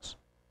these things.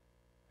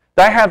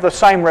 They have the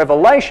same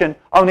revelation,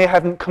 only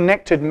haven't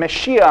connected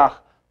Mashiach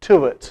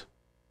to it.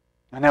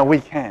 And now we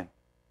can.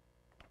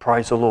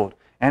 Praise the Lord.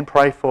 And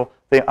pray for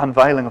the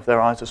unveiling of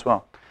their eyes as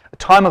well. The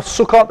time of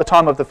Sukkot, the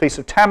time of the Feast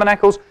of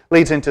Tabernacles,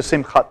 leads into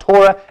Simchat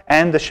Torah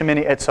and the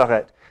Shemini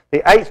Atzeret. The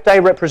 8th day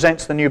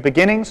represents the new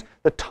beginnings,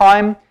 the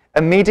time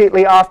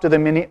immediately after the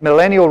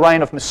millennial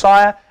reign of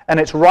Messiah, and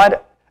it's right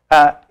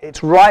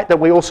that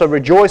we also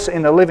rejoice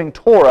in the living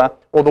Torah,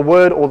 or the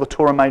Word, or the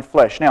Torah made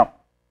flesh. Now,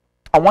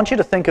 I want you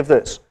to think of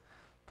this.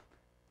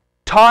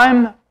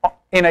 Time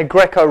in a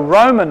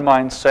Greco-Roman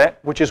mindset,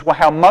 which is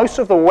how most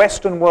of the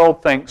Western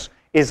world thinks,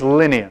 is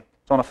linear.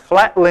 It's on a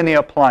flat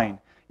linear plane.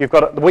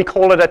 We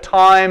call it a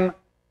time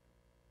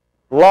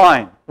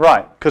line,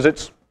 right? Because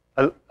it's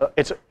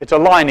a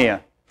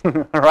linear,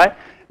 right?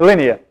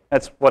 Linear.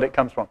 That's what it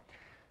comes from.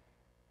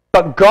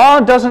 But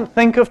God doesn't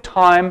think of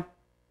time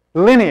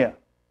linear.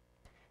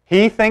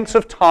 He thinks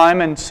of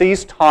time and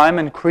sees time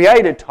and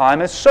created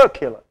time as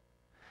circular.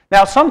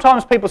 Now,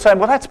 sometimes people say,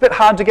 well, that's a bit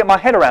hard to get my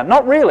head around.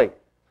 Not really.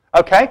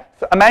 Okay?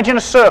 Imagine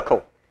a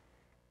circle.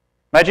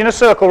 Imagine a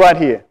circle right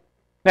here.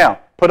 Now,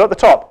 put at the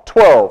top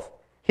 12.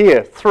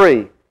 Here,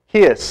 3.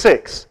 Here,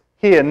 6.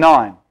 Here,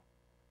 9.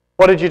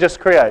 What did you just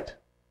create?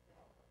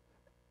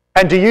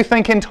 And do you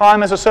think in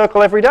time as a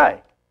circle every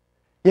day?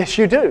 Yes,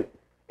 you do.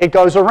 It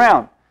goes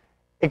around.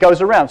 It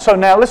goes around. So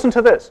now listen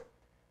to this.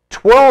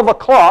 12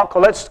 o'clock,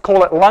 or let's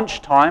call it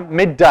lunchtime,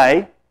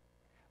 midday.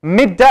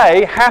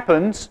 Midday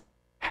happens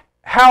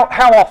how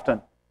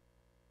often?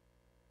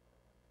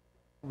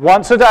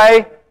 Once a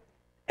day,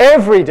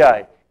 every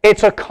day.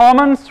 It's a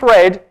common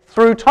thread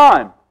through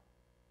time.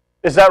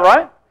 Is that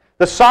right?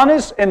 The sun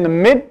is in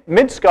the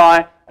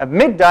mid-sky at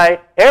midday,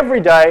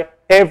 every day,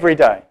 every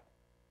day.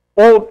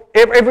 Or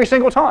every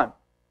single time.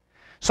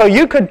 So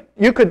you could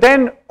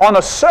then, on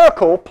a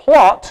circle,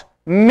 plot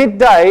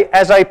midday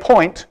as a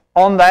point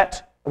on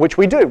that, which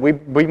we do.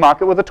 We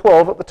mark it with a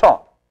 12 at the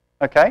top.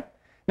 Okay?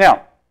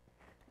 Now,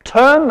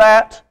 turn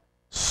that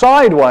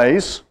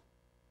sideways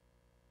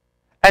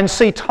and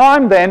see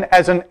time then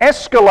as an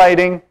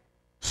escalating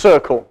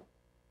circle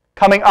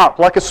coming up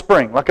like a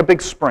spring, like a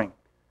big spring.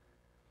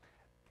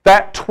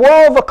 That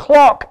 12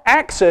 o'clock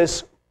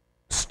axis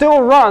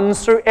still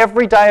runs through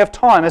every day of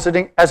time as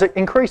it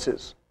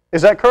increases.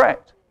 Is that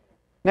correct?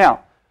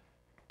 Now,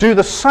 do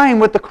the same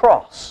with the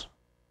cross.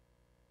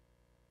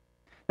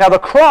 Now, the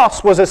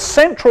cross was a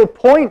central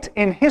point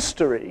in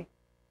history,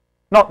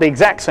 not the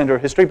exact center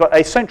of history, but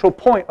a central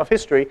point of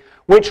history,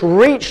 which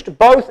reached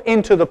both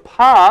into the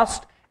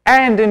past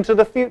and into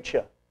the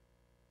future.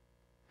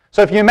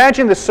 So if you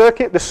imagine the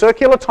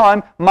circular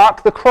time,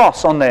 mark the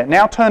cross on there.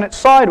 Now turn it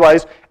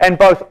sideways, and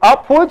both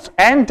upwards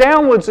and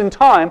downwards in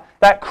time,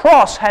 that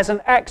cross has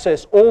an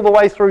axis all the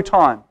way through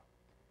time.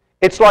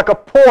 It's like a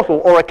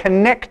portal or a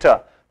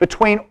connector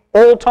between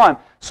all time,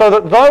 so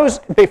that those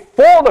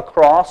before the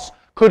cross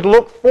could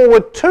look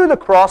forward to the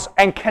cross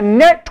and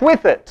connect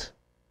with it,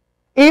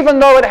 even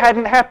though it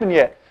hadn't happened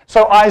yet.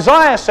 So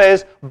Isaiah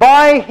says,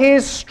 by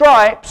His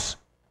stripes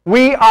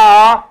we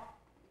are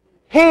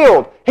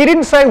healed. He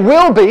didn't say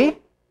will be.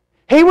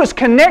 He was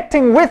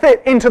connecting with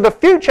it into the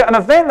future, an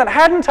event that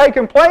hadn't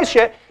taken place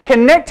yet,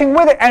 connecting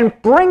with it and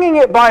bringing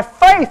it by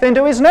faith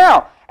into his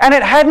now. And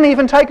it hadn't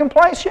even taken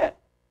place yet.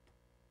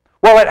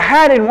 Well, it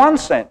had in one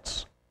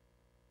sense.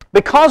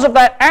 Because of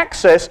that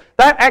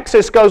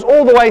axis goes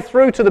all the way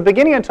through to the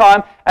beginning of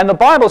time, and the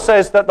Bible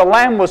says that the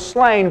Lamb was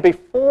slain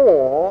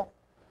before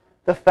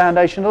the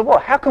foundation of the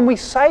world. How can we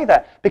say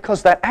that?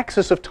 Because that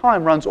axis of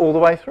time runs all the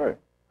way through.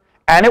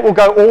 And it will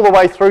go all the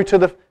way through to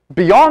the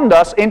beyond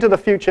us into the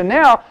future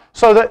now,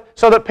 so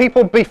that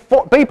people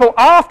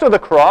after the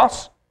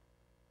cross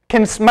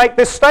can make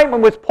this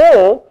statement with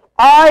Paul,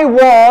 I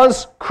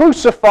was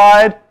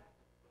crucified.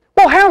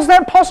 Well, how's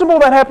that possible?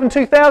 That happened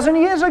 2,000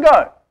 years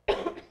ago.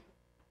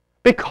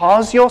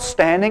 Because you're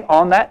standing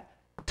on that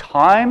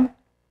time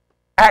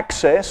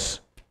axis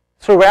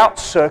throughout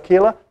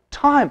circular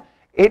time.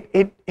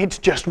 It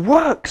just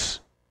works.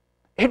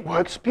 It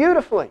works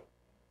beautifully.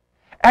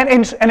 And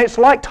it's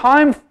like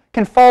time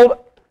can fold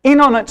in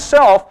on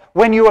itself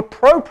when you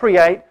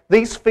appropriate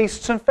these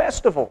feasts and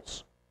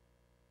festivals.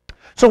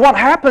 So what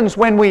happens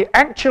when we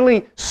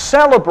actually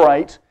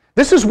celebrate,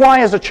 this is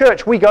why as a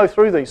church we go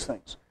through these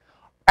things.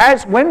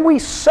 When we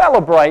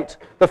celebrate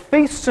the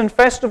feasts and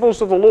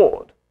festivals of the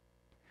Lord,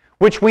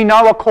 which we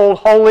know are called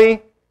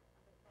holy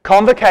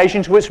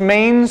convocations, which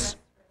means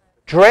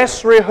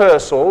dress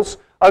rehearsals,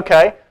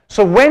 okay?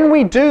 So when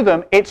we do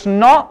them, it's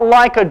not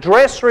like a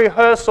dress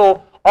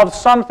rehearsal of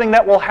something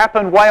that will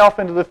happen way off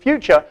into the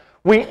future.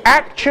 We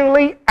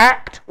actually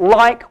act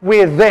like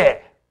we're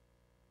there.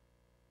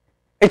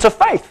 It's a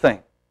faith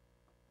thing.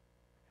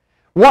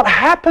 What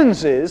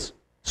happens is,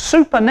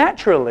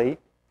 supernaturally,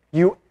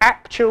 you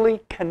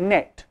actually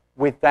connect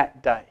with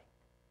that day.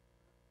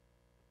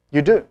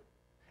 You do.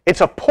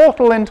 It's a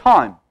portal in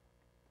time.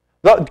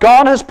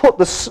 God has put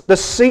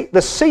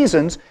the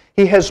seasons,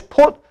 He has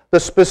put the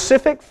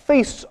specific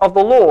feasts of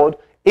the Lord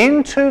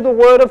into the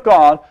Word of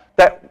God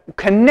that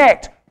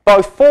connect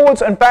both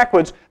forwards and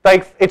backwards.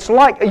 It's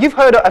like,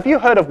 have you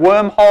heard of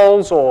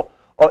wormholes or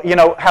you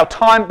know, how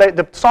time,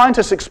 the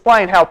scientists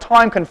explain how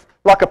time can,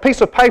 like a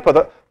piece of paper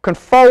that can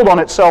fold on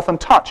itself and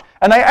touch.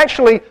 And they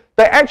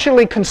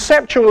actually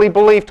conceptually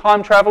believe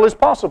time travel is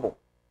possible.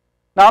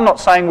 Now, I'm not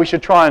saying we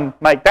should try and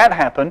make that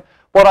happen.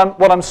 What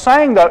I'm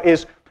saying, though,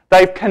 is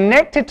they've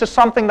connected to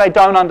something they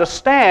don't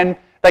understand,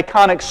 they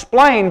can't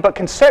explain, but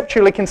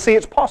conceptually can see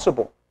it's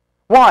possible.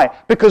 Why?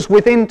 Because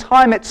within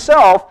time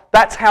itself,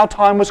 that's how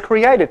time was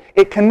created.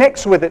 It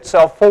connects with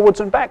itself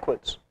forwards and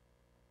backwards.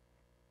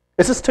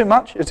 Is this too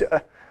much?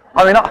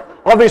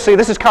 Obviously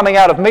this is coming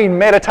out of me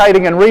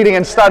meditating and reading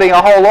and studying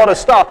a whole lot of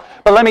stuff.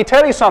 But let me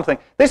tell you something.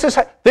 This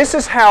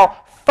is how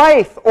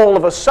faith all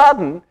of a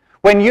sudden,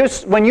 when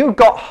you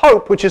got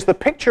hope, which is the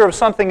picture of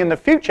something in the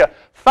future,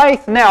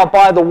 faith now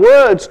by the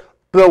words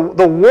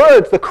the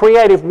words, the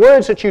creative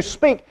words that you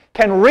speak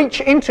can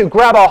reach into,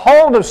 grab a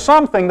hold of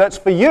something that's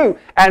for you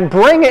and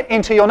bring it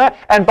into your now.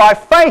 And by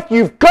faith,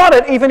 you've got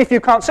it even if you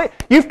can't see it.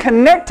 You've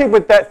connected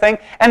with that thing,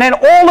 and then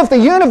all of the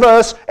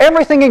universe,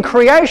 everything in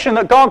creation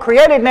that God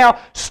created now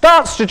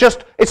starts to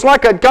just, it's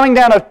like going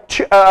down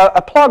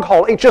a plug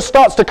hole. It just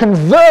starts to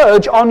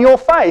converge on your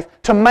faith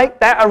to make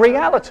that a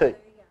reality.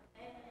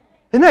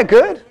 Isn't that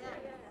good?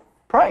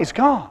 Praise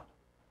God.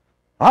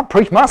 I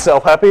preach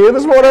myself happy here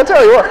this morning, I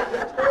tell you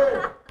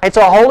what. It's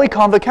a holy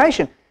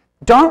convocation.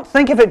 Don't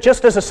think of it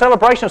just as a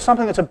celebration of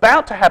something that's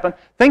about to happen.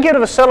 Think of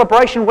it as a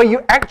celebration where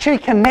you actually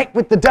connect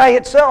with the day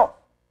itself.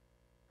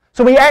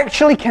 So we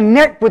actually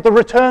connect with the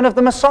return of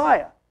the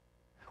Messiah.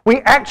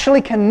 We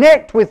actually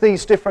connect with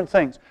these different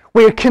things.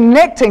 We're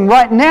connecting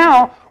right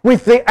now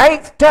with the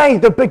 8th day,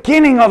 the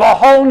beginning of a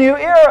whole new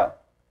era.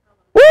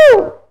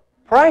 Woo!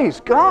 Praise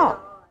God.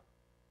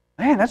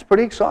 Man, that's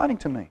pretty exciting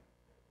to me.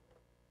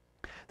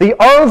 The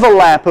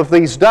overlap of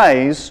these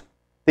days,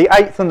 the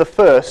 8th and the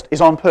 1st, is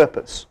on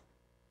purpose.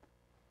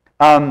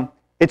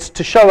 It's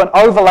to show an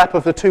overlap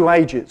of the two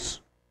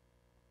ages,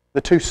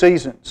 the two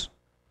seasons.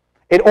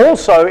 It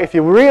also, if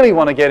you really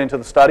want to get into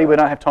the study, we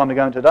don't have time to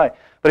go into today,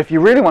 but if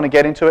you really want to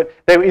get into it,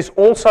 there is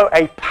also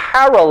a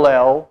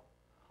parallel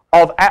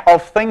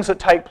of things that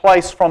take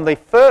place from the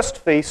first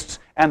feasts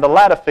and the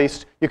latter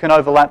feasts. You can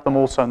overlap them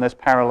also, and there's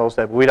parallels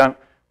there, but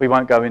we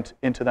won't go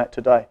into that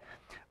today.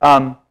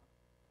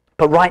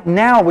 But right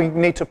now we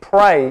need to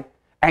pray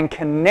and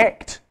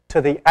connect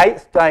to the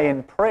 8th day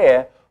in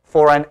prayer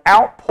for an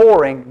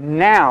outpouring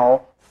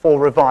now for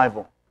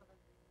revival.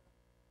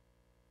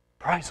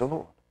 Praise the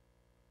Lord.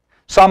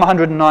 Psalm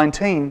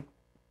 119.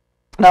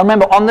 Now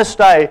remember, on this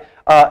day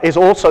is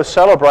also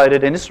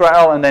celebrated in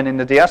Israel and then in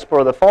the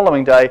diaspora the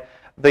following day,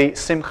 the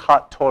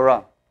Simchat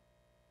Torah.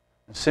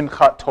 And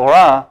Simchat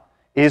Torah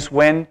is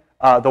when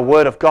the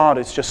Word of God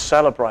is just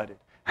celebrated.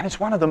 And it's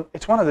one of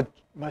the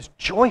most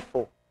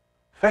joyful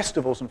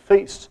festivals and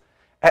feasts.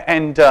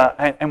 And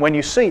when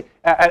you see,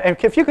 and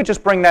if you could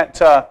just bring that,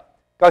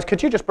 guys,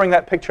 could you just bring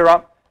that picture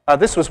up?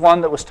 This was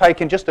one that was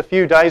taken just a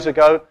few days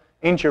ago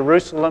in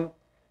Jerusalem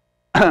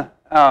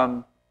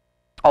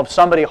of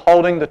somebody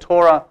holding the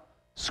Torah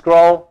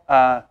scroll,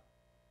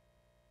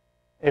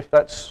 if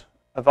that's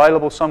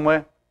available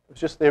somewhere.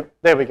 It's just there.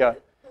 There we go.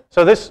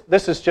 So this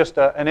is just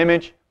an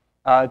image.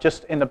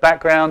 Just in the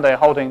background, they're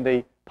holding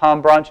the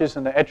palm branches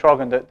and the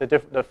etrog and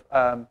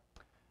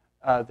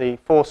the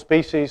 4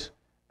 species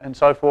and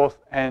so forth.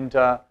 And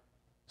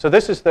so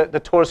this is the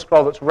Torah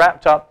scroll that's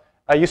wrapped up.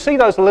 You see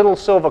those little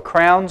silver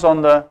crowns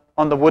on the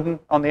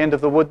end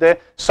of the wood there?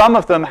 Some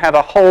of them have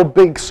a whole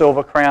big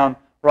silver crown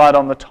right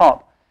on the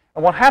top.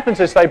 And what happens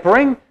is they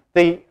bring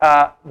the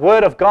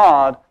Word of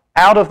God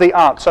out of the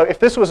ark. So if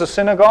this was a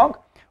synagogue,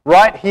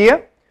 right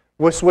here,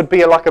 this would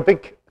be like a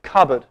big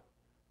cupboard,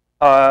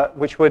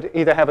 which would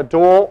either have a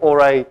door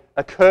or a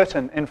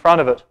curtain in front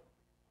of it.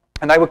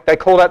 And they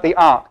call that the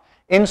ark.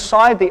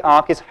 Inside the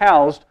ark is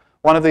housed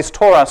one of these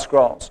Torah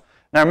scrolls.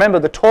 Now remember,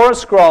 the Torah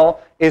scroll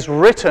is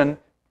written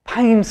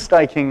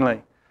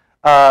painstakingly.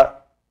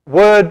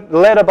 Word,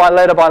 letter by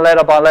letter by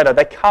letter by letter.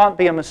 There can't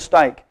be a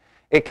mistake.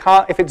 It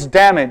can't, if it's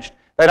damaged,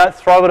 they don't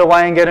throw it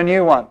away and get a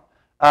new one.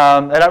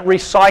 They don't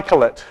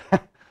recycle it.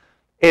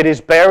 It is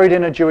buried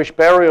in a Jewish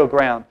burial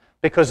ground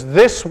because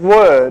this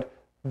word,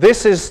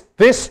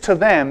 this to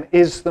them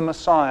is the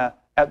Messiah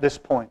at this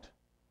point.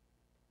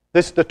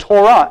 The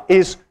Torah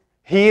is,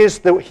 He is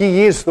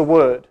the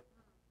Word.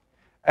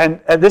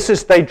 And this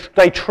is, they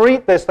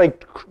treat this,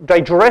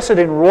 they dress it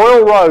in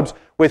royal robes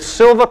with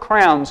silver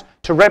crowns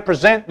to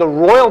represent the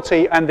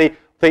royalty and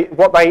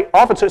what they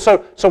offer to.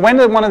 So when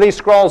one of these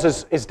scrolls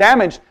is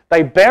damaged,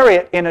 they bury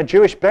it in a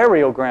Jewish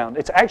burial ground.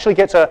 It actually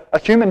gets a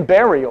human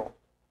burial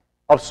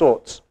of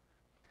sorts.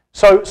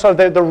 So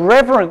the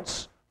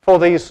reverence for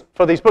these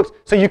books.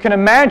 So you can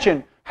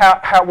imagine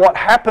what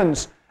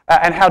happens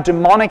and how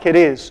demonic it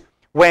is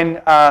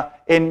when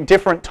in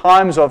different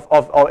times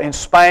in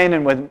Spain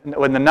and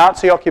when the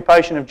Nazi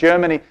occupation of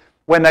Germany,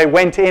 when they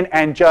went in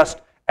and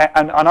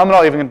and I'm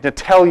not even going to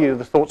tell you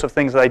the sorts of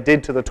things they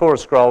did to the Torah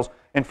scrolls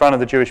in front of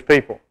the Jewish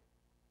people.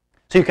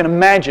 So you can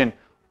imagine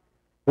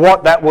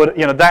what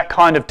that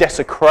kind of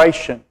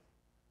desecration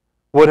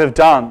would have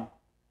done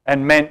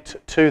and meant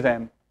to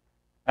them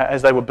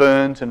as they were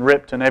burned and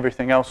ripped and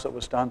everything else that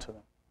was done to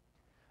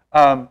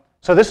them.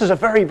 So this is a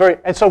very, very...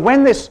 And so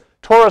when this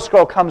Torah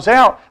scroll comes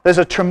out, there's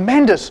a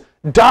tremendous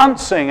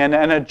dancing and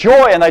a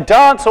joy, and they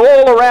dance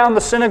all around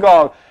the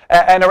synagogue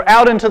and are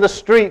out into the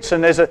streets,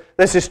 and there's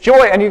this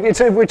joy, and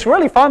it's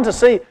really fun to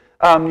see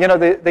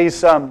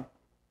these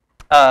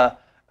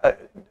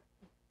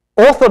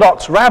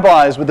Orthodox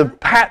rabbis with the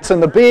hats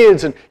and the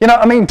beards, and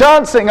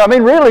dancing,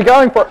 really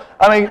going for,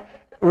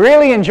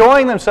 really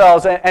enjoying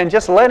themselves and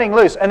just letting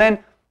loose. And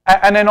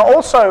then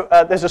also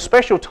there's a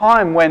special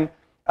time when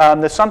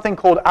there's something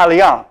called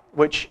Aliyah,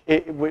 which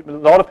a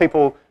lot of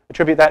people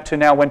attribute that to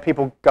now when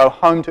people go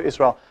home to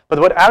Israel. But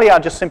the word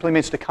Aliyah just simply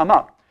means to come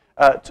up,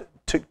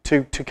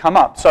 to come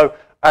up. So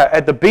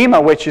at the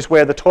Bima, which is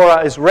where the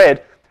Torah is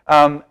read,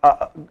 on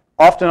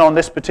often on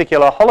this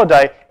particular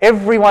holiday,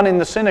 everyone in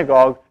the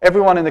synagogue,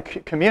 everyone in the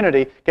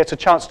community gets a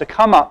chance to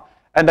come up,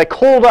 and they're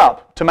called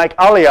up to make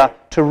aliyah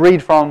to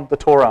read from the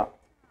Torah,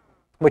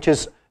 which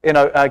is,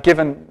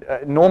 given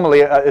normally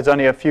it's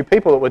only a few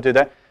people that would do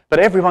that, but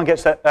everyone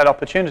gets that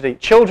opportunity.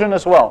 Children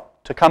as well,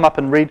 to come up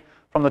and read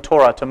from the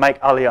Torah to make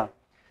aliyah.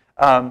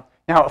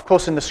 Now, of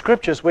course, in the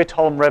Scriptures, we're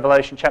told in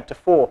Revelation chapter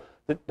 4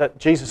 that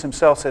Jesus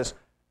himself says,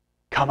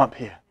 come up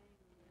here,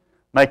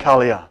 make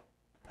aliyah.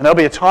 And there'll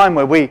be a time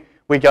where we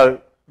go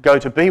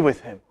to be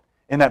with him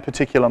in that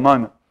particular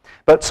moment.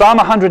 But Psalm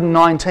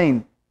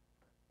 119,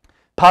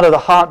 part of the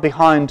heart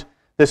behind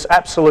this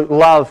absolute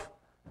love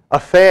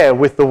affair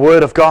with the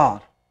Word of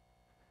God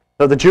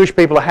that the Jewish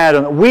people had,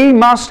 and that we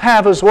must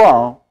have as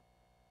well.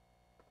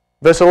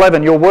 Verse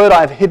 11, your word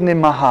I have hidden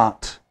in my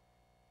heart,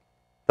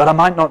 that I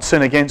might not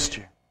sin against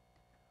you.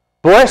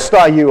 Blessed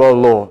are you, O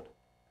Lord.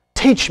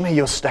 Teach me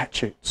your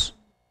statutes.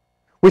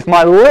 With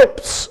my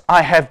lips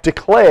I have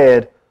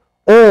declared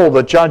all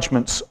the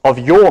judgments of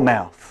your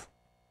mouth.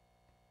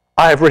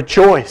 I have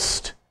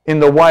rejoiced in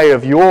the way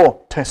of your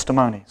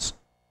testimonies,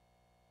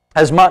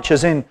 as much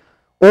as in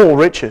all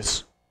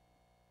riches.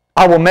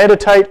 I will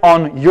meditate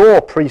on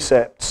your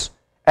precepts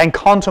and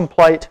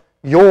contemplate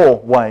your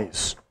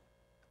ways.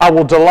 I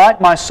will delight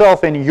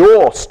myself in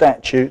your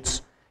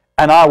statutes,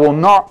 and I will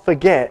not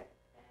forget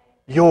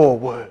your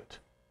word.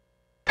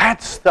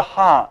 That's the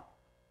heart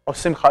of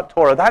Simchat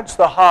Torah. That's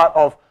the heart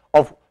of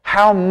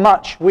how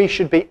much we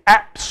should be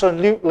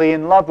absolutely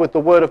in love with the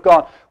Word of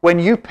God. When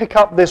you pick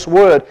up this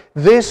Word,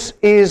 this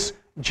is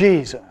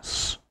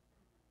Jesus.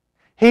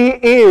 He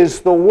is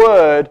the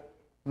Word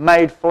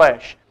made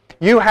flesh.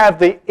 You have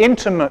the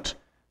intimate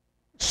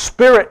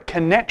spirit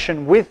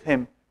connection with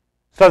Him,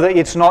 so that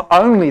it's not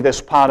only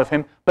this part of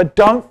Him, but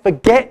don't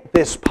forget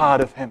this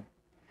part of Him.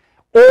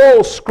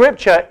 All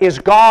Scripture is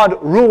God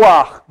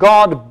Ruach,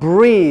 God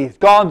breathed,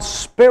 God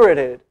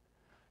spirited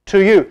to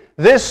you.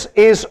 This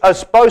is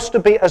supposed to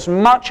be as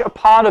much a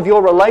part of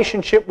your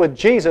relationship with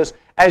Jesus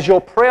as your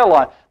prayer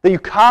life, that you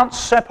can't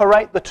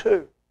separate the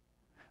two.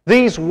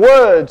 These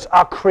words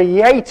are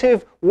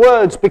creative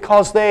words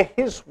because they're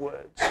His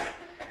words.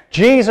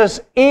 Jesus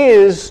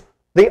is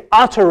the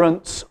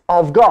utterance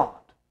of God.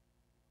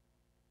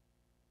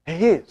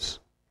 He is.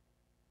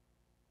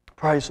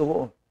 Praise the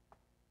Lord.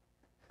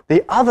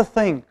 The other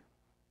thing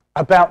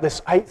about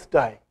this 8th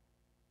day,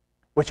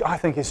 which I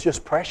think is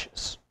just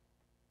precious,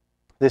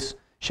 this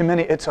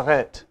Shemini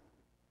Atzeret,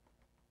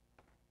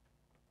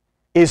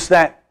 is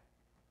that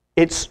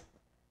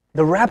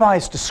the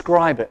rabbis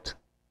describe it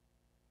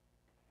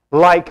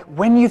like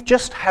when you've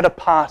just had a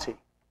party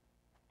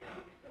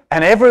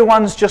and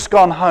everyone's just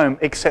gone home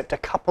except a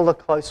couple of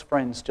close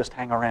friends just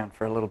hang around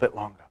for a little bit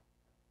longer.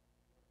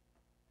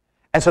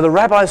 And so the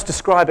rabbis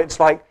describe it, it's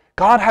like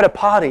God had a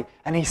party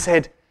and He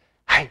said,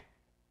 hey,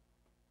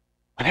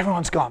 when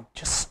everyone's gone,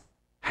 just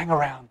hang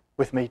around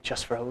with me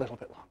just for a little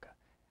bit longer.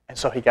 And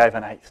so He gave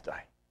an 8th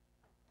day.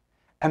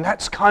 And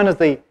that's kind of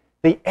the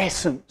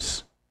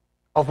essence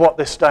of what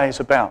this day is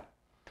about.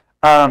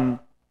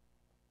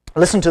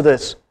 Listen to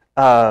this.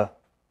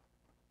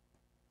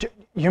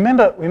 You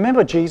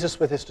remember Jesus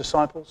with His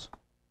disciples?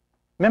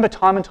 Remember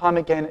time and time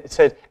again it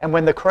said, and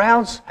when the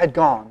crowds had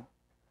gone,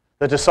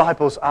 the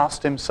disciples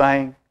asked Him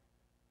saying,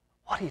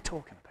 what are you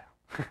talking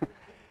about?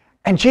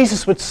 And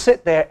Jesus would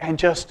sit there and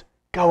just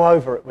go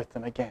over it with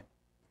them again.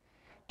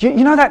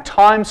 You know that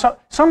time,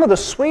 some of the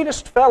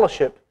sweetest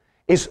fellowship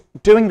is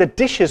doing the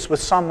dishes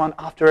with someone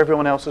after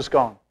everyone else is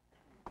gone.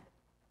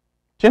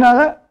 Do you know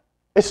that?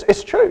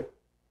 It's true.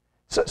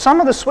 So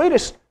some of the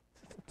sweetest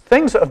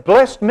things that have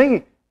blessed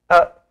me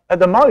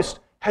the most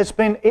has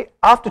been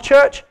after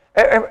church,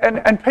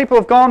 and people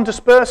have gone,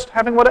 dispersed,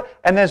 having whatever,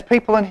 and there's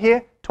people in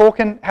here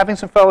talking, having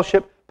some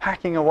fellowship,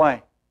 packing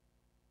away.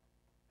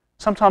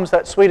 Sometimes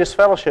that sweetest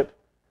fellowship,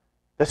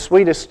 the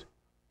sweetest,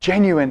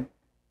 genuine,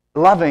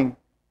 loving,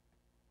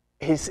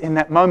 is in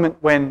that moment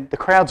when the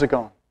crowds are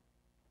gone.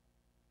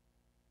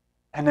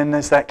 And then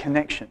there's that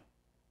connection.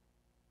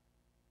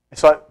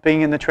 It's like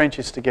being in the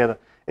trenches together.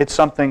 It's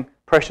something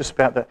precious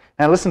about that.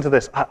 Now listen to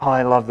this.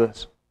 I love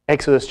this.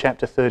 Exodus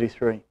chapter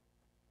 33.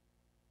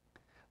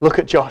 Look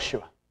at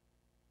Joshua.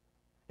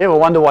 You ever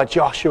wonder why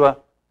Joshua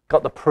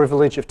got the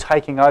privilege of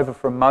taking over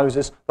from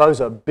Moses?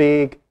 Those are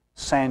big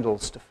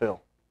sandals to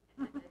fill.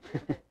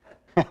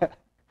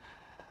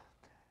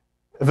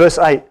 Verse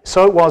 8,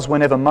 so it was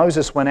whenever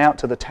Moses went out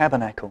to the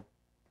tabernacle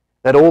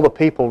that all the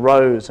people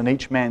rose and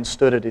each man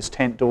stood at his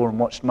tent door and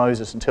watched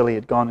Moses until he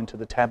had gone into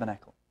the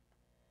tabernacle.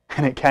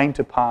 And it came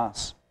to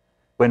pass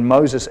when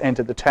Moses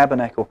entered the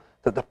tabernacle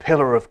that the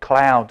pillar of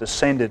cloud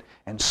descended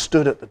and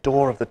stood at the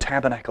door of the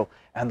tabernacle,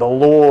 and the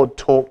Lord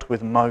talked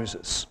with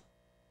Moses.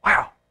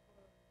 Wow.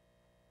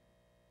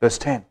 Verse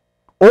 10.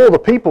 All the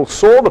people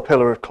saw the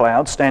pillar of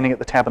cloud standing at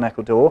the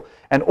tabernacle door,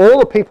 and all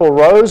the people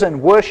rose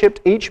and worshipped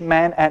each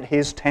man at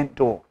his tent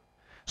door.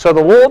 So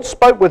the Lord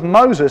spoke with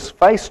Moses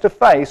face to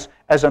face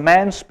as a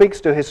man speaks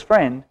to his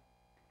friend,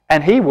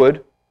 and he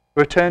would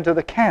return to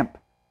the camp.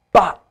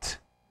 But,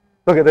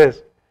 look at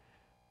this,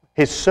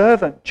 his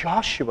servant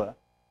Joshua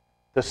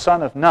the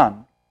son of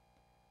Nun,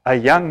 a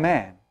young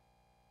man,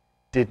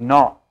 did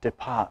not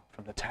depart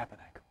from the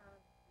tabernacle.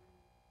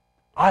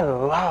 I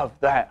love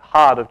that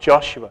heart of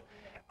Joshua.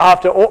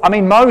 After all,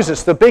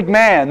 Moses, the big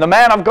man, the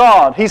man of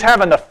God, he's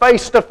having the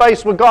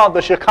face-to-face with God,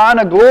 the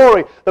Shekinah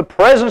glory, the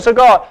presence of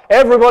God.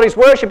 Everybody's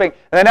worshiping.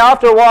 And then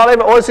after a while,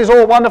 this is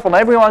all wonderful. And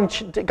everyone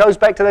goes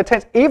back to their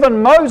tents. Even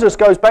Moses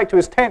goes back to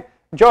his tent.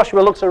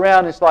 Joshua looks around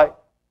and it's like,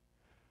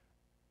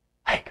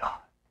 hey, God.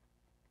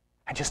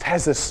 And just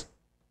has this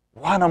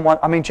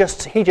one-on-one.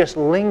 He just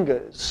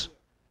lingers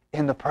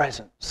in the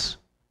presence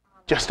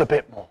just a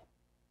bit more.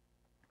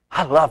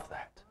 I love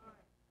that.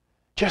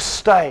 Just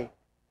stay.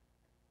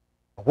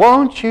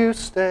 Won't you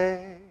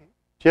stay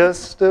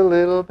just a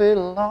little bit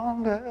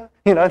longer?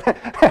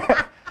 It's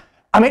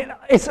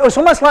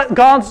almost like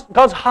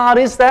God's heart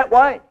is that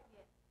way.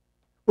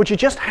 Would you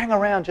just hang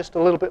around just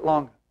a little bit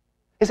longer?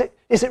 Is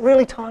it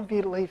really time for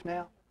you to leave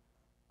now?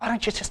 Why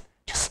don't you just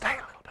stay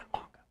a little bit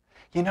longer?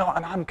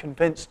 And I'm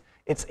convinced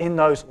it's in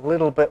those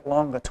little bit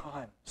longer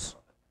times.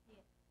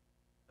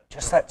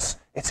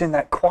 It's in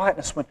that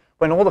quietness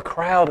when all the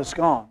crowd is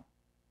gone.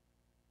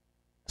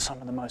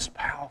 Some of the most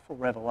powerful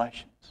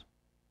revelations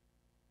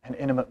and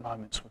intimate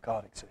moments with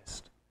God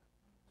exist.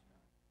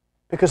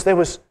 Because there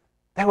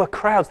were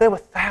crowds, there were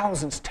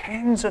thousands,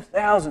 tens of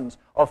thousands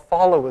of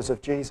followers of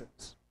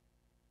Jesus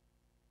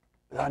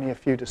with only a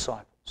few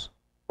disciples.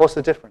 What's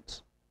the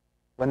difference?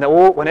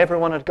 When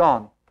everyone had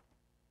gone,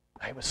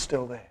 they were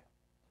still there.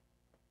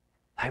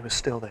 They were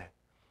still there.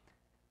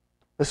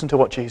 Listen to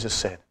what Jesus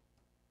said.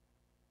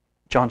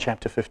 John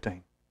chapter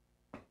 15.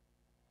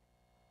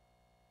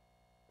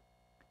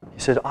 He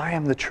said, I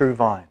am the true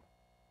vine,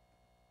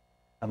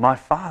 and my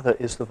Father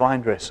is the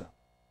vine dresser.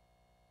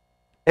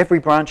 Every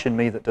branch in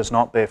me that does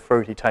not bear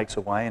fruit he takes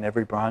away, and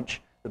every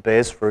branch that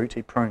bears fruit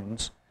he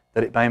prunes,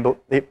 that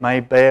it may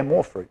bear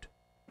more fruit.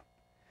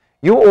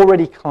 You are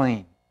already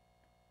clean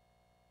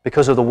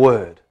because of the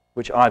word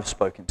which I've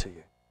spoken to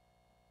you.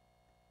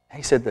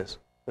 He said this,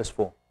 verse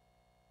 4.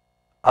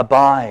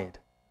 Abide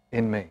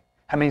in me.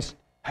 That means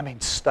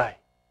stay.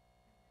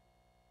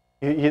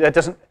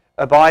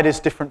 Abide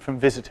is different from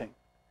visiting.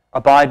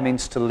 Abide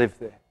means to live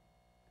there.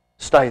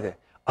 Stay there.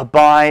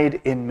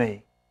 Abide in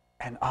me,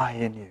 and I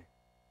in you.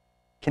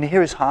 Can you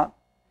hear his heart?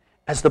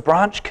 As the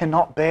branch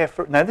cannot bear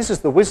fruit. Now this is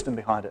the wisdom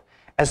behind it.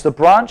 As the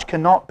branch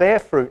cannot bear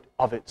fruit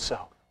of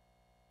itself,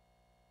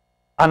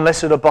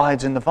 unless it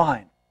abides in the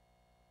vine,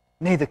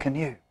 neither can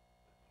you,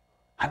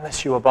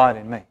 unless you abide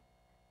in me.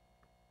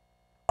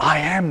 I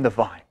am the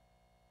vine.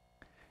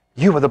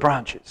 You are the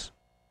branches.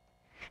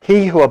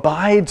 He who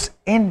abides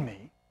in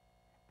me,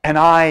 and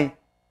I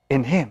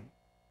in him,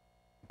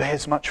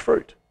 bears much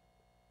fruit.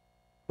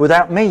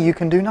 Without me you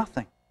can do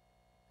nothing.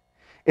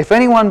 If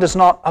anyone does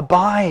not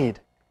abide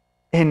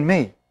in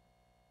me,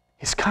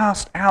 he's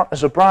cast out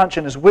as a branch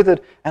and is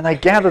withered, and they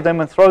gather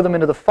them and throw them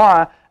into the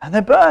fire, and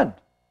they're burned.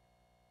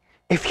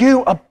 If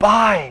you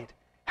abide,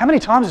 how many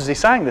times is he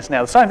saying this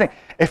now? The same thing.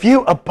 If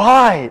you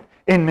abide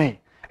in me,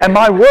 and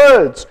my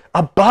words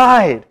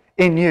abide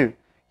in you,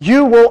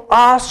 you will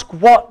ask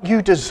what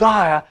you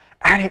desire,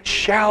 and it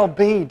shall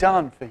be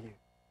done for you.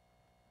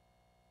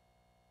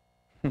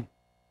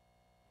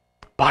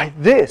 By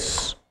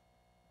this,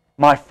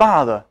 my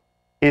Father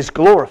is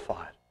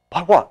glorified.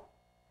 By what?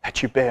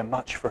 That you bear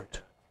much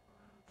fruit.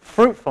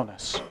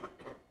 Fruitfulness,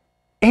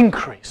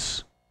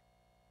 increase,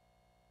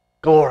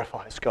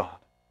 glorifies God.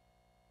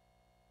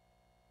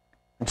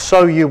 And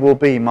so you will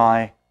be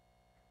my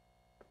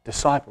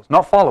disciples.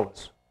 Not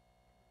followers,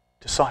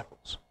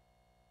 disciples.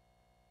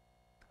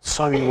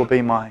 So you will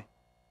be my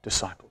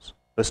disciples.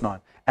 Verse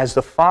 9. As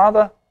the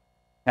Father,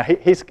 now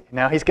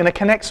he's going to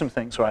connect some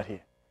things right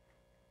here.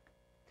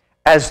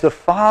 As the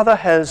Father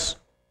has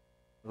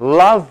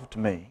loved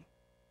me,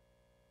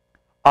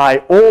 I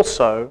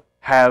also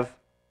have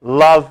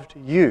loved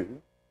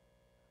you.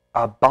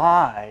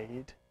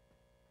 Abide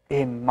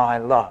in my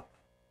love.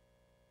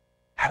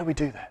 How do we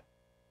do that?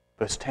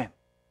 Verse 10.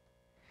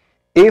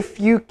 If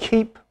you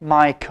keep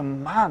my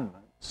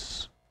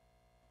commandments,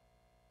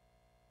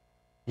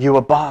 you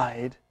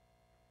abide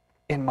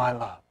in my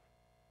love.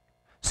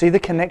 See the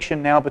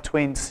connection now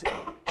between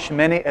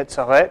Shemini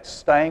Etzeret,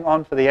 staying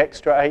on for the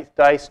extra 8th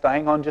day,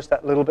 staying on just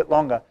that little bit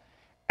longer,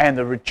 and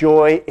the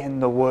joy in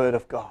the Word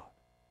of God.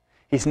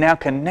 He's now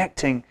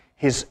connecting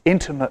his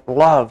intimate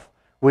love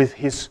with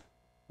his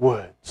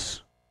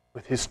words,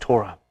 with his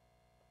Torah.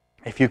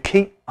 If you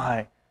keep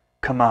my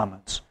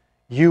commandments,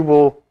 you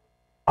will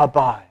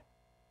abide,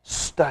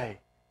 stay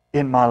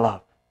in my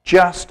love,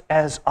 just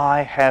as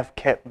I have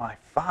kept my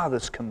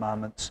Father's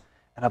commandments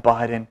and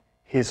abide in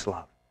his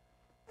love.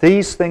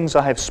 These things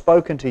I have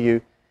spoken to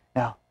you.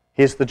 Now,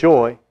 here's the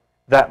joy,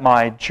 that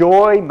my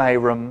joy may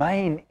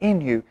remain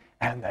in you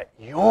and that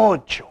your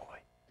joy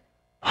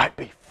might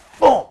be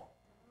full.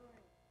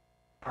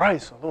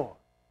 Praise the Lord.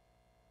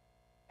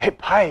 It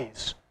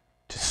pays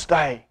to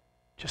stay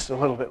just a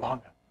little bit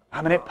longer.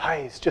 It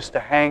pays just to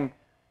hang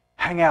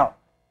out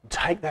and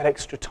take that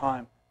extra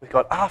time with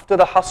God. After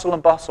the hustle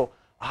and bustle,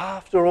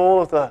 after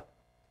all of the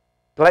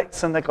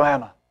glitz and the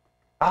glamour,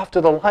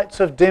 after the lights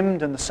have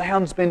dimmed and the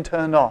sound's been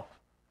turned off,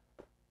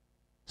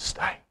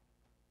 stay.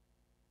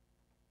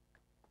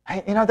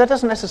 And, that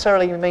doesn't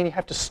necessarily mean you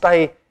have to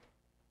stay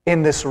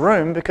in this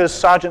room, because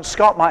Sergeant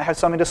Scott might have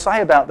something to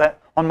say about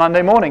that on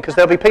Monday morning, because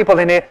there'll be people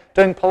in here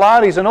doing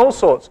Pilates and all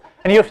sorts.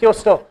 And if you're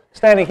still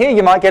standing here,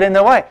 you might get in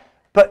their way.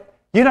 But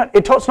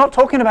it's not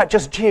talking about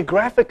just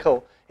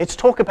geographical. It's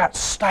talking about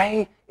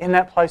stay in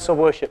that place of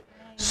worship.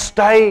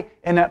 Stay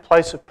in that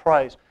place of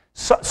praise.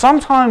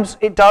 Sometimes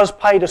it does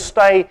pay to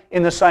stay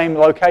in the same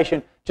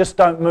location. Just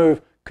don't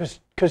move,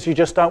 because you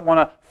just don't want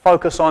to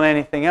focus on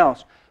anything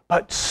else.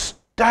 But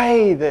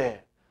stay there.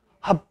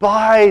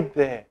 Abide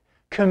there.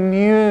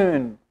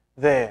 Commune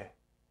there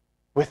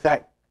with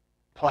that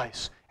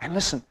place. And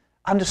listen,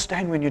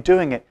 understand when you're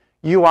doing it,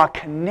 you are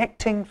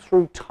connecting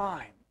through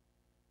time,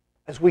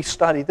 as we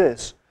study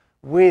this,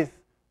 with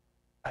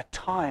a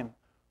time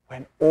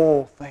when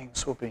all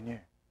things will be new.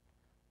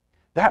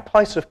 That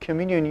place of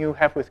communion you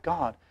have with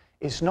God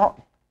is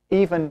not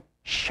even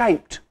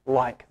shaped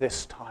like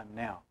this time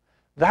now.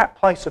 That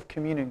place of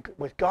communion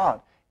with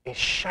God is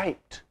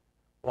shaped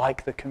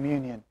like the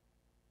communion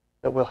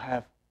that we'll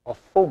have of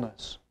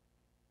fullness.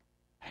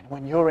 And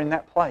when you're in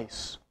that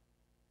place,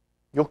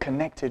 you're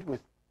connected with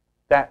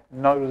that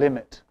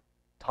no-limit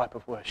type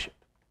of worship.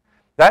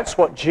 That's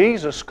what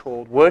Jesus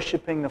called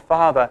worshiping the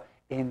Father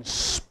in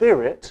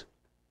spirit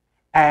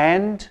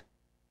and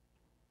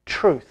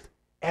truth.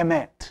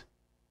 Emet.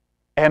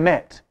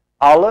 Emet.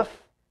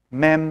 Aleph,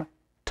 Mem,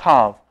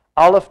 Tav.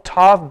 Aleph,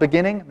 Tav,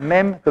 beginning.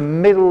 Mem, the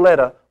middle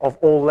letter of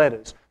all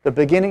letters. The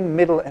beginning,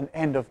 middle, and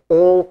end of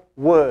all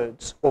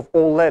words, of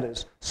all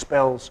letters,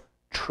 spells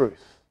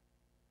truth.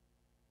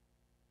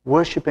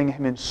 Worshipping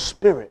Him in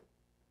spirit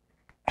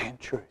and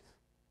truth.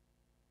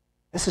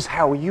 This is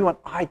how you and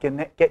I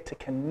get to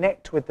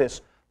connect with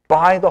this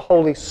by the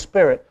Holy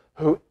Spirit,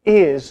 who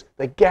is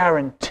the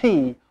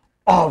guarantee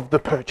of the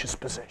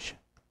purchased possession.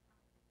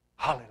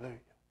 Hallelujah.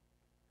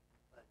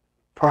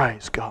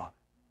 Praise God.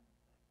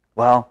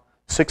 Well,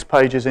 6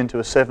 pages into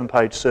a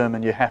 7-page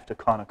sermon, you have to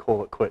kind of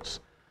call it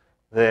quits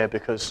there,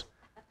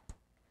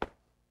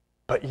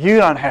 but you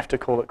don't have to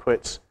call it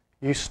quits.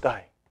 You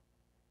stay.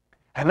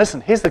 And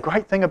listen, here's the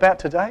great thing about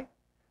today.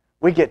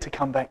 We get to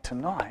come back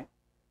tonight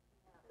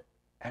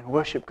and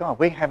worship God.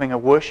 We're having a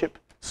worship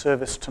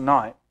service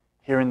tonight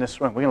here in this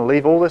room. We're going to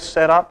leave all this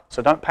set up,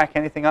 so don't pack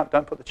anything up,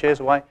 don't put the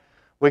chairs away.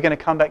 We're going to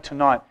come back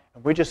tonight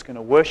and we're just going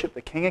to worship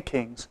the King of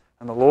Kings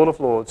and the Lord of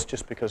Lords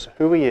just because of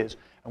who He is.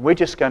 And we're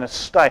just going to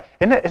stay.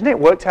 Isn't it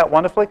worked out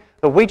wonderfully?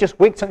 That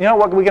you know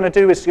what we're going to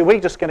do is we're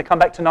just going to come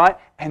back tonight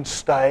and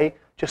stay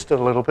just a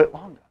little bit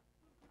longer.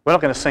 We're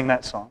not going to sing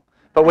that song,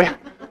 but we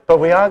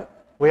are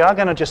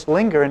going to just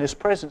linger in His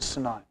presence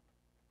tonight.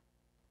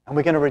 And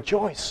we're going to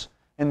rejoice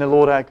in the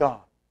Lord our God.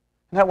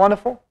 Isn't that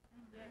wonderful?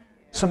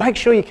 So make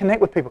sure you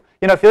connect with people.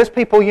 If there's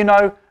people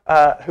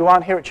who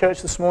aren't here at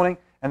church this morning,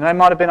 and there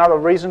might have been other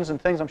reasons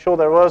and things, I'm sure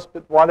there was,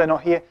 but why they're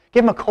not here,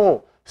 give them a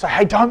call. Say,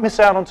 hey, don't miss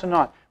out on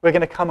tonight. We're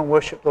going to come and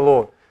worship the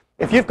Lord.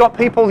 If you've got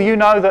people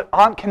that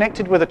aren't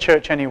connected with a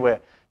church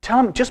anywhere,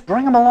 tell them, just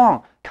bring them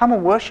along. Come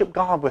and worship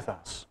God with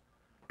us.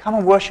 Come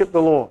and worship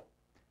the Lord.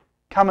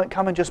 Come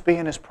and just be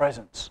in His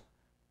presence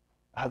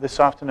this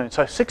afternoon.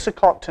 So 6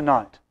 o'clock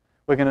tonight,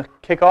 we're going to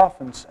kick off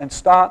and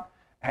start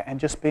and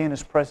just be in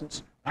His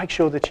presence. Make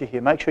sure that you're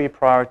here. Make sure you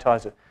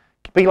prioritize it.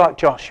 Be like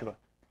Joshua.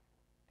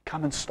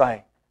 Come and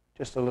stay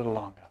just a little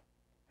longer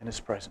in His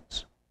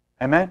presence.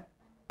 Amen?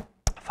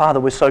 Father,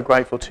 we're so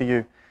grateful to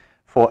You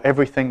for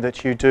everything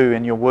that You do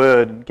in Your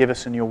Word and give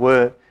us in Your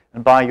Word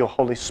and by Your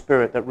Holy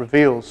Spirit that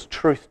reveals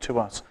truth to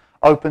us,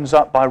 opens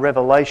up by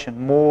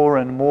revelation more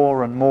and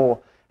more and more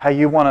how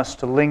You want us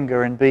to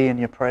linger and be in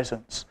Your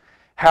presence,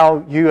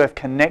 how You have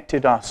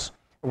connected us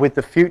with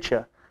the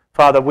future.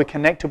 Father, we're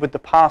connected with the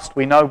past,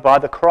 we know, by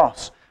the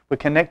cross. We're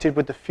connected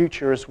with the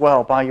future as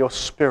well by Your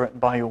Spirit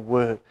and by Your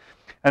Word.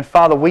 And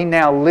Father, we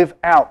now live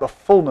out the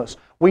fullness.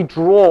 We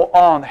draw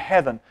on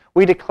heaven.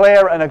 We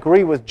declare and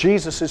agree with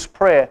Jesus'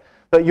 prayer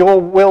that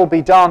Your will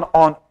be done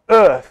on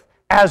earth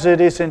as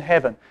it is in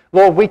heaven.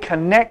 Lord, we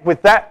connect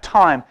with that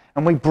time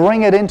and we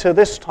bring it into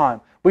this time.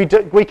 We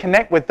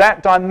connect with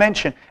that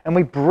dimension and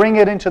we bring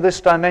it into this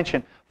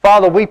dimension.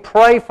 Father, we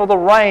pray for the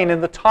rain in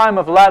the time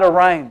of latter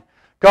rain.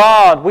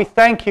 God, we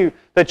thank You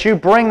that You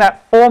bring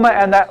that former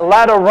and that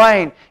latter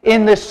rain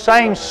in this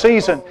same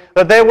season,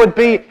 that there would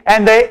be,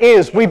 and there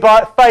is. We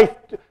by faith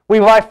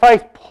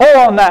pour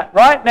on that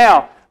right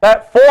now,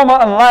 that former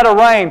and latter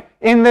rain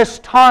in this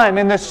time,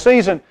 in this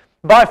season.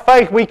 By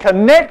faith we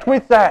connect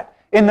with that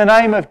in the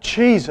name of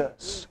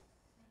Jesus.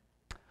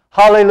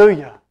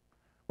 Hallelujah.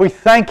 We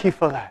thank You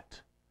for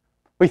that.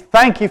 We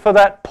thank You for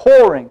that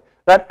pouring,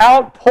 that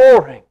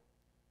outpouring,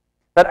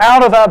 that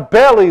out of our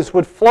bellies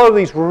would flow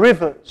these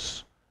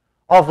rivers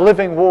of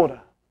living water.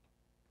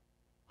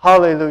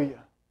 Hallelujah.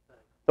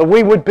 That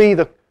we would be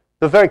the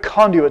very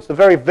conduits, the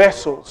very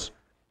vessels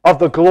of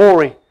the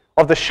glory,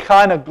 of the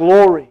Shekinah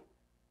glory,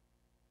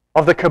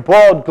 of the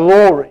kabod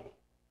glory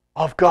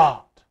of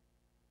God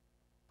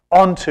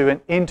onto and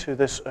into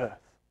this earth.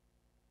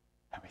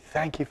 And we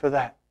thank You for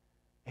that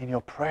In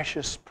your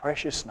precious,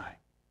 precious name.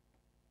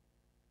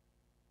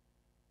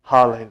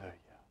 Hallelujah.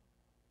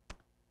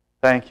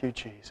 Thank you,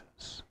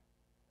 Jesus.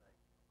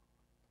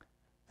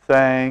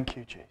 Thank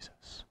you,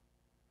 Jesus.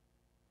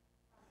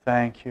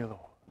 Thank you, Lord.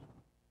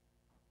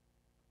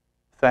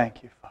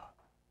 Thank you, Father.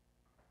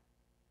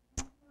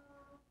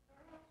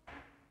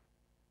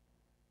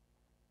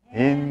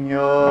 In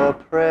your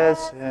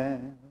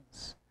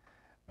presence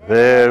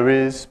there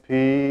is peace.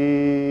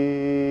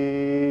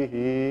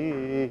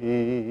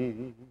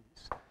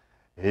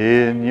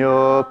 In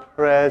your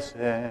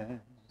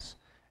presence,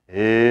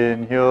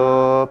 in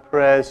your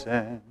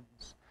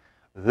presence,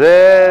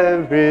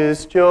 there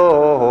is joy.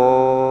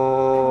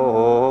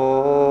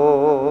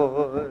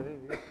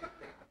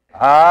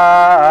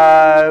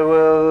 I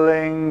will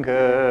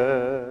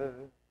linger,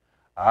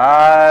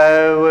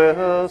 I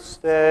will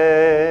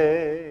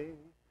stay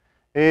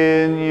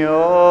in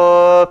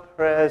your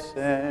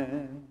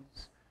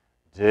presence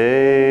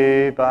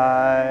day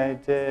by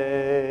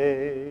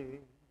day,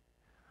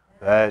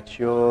 that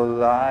your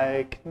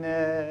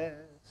likeness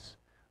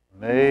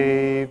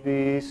may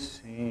be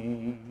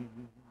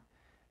seen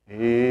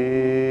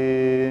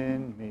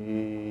in me.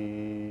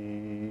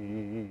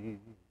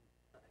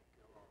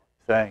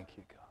 Thank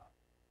you, God.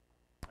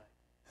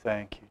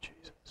 Thank you,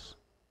 Jesus.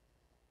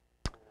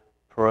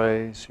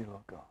 Praise you,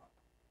 Lord God.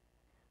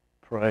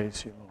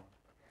 Praise you, Lord.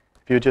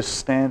 If you just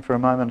stand for a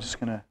moment, I'm just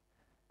going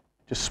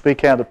to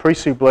speak out the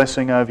priestly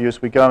blessing over you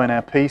as we go in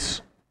our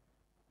peace.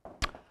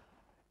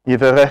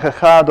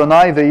 יברכך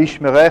אדוני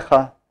וישמרך,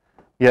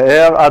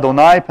 יאר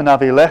אדוני פניו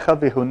אליך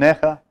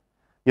ויחונך,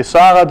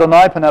 יסר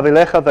אדוני פניו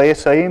אליך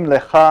וישאים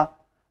לך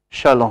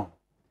shalom.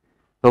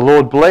 The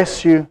Lord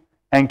bless you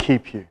and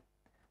keep you.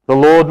 The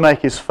Lord make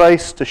his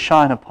face to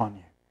shine upon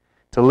you,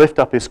 to lift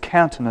up his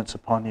countenance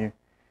upon you,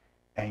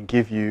 and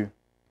give you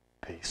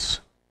peace.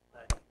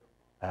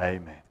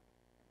 Amen.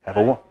 Have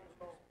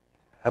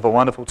a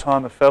wonderful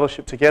time of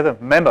fellowship together.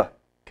 Remember,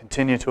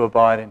 continue to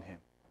abide in him.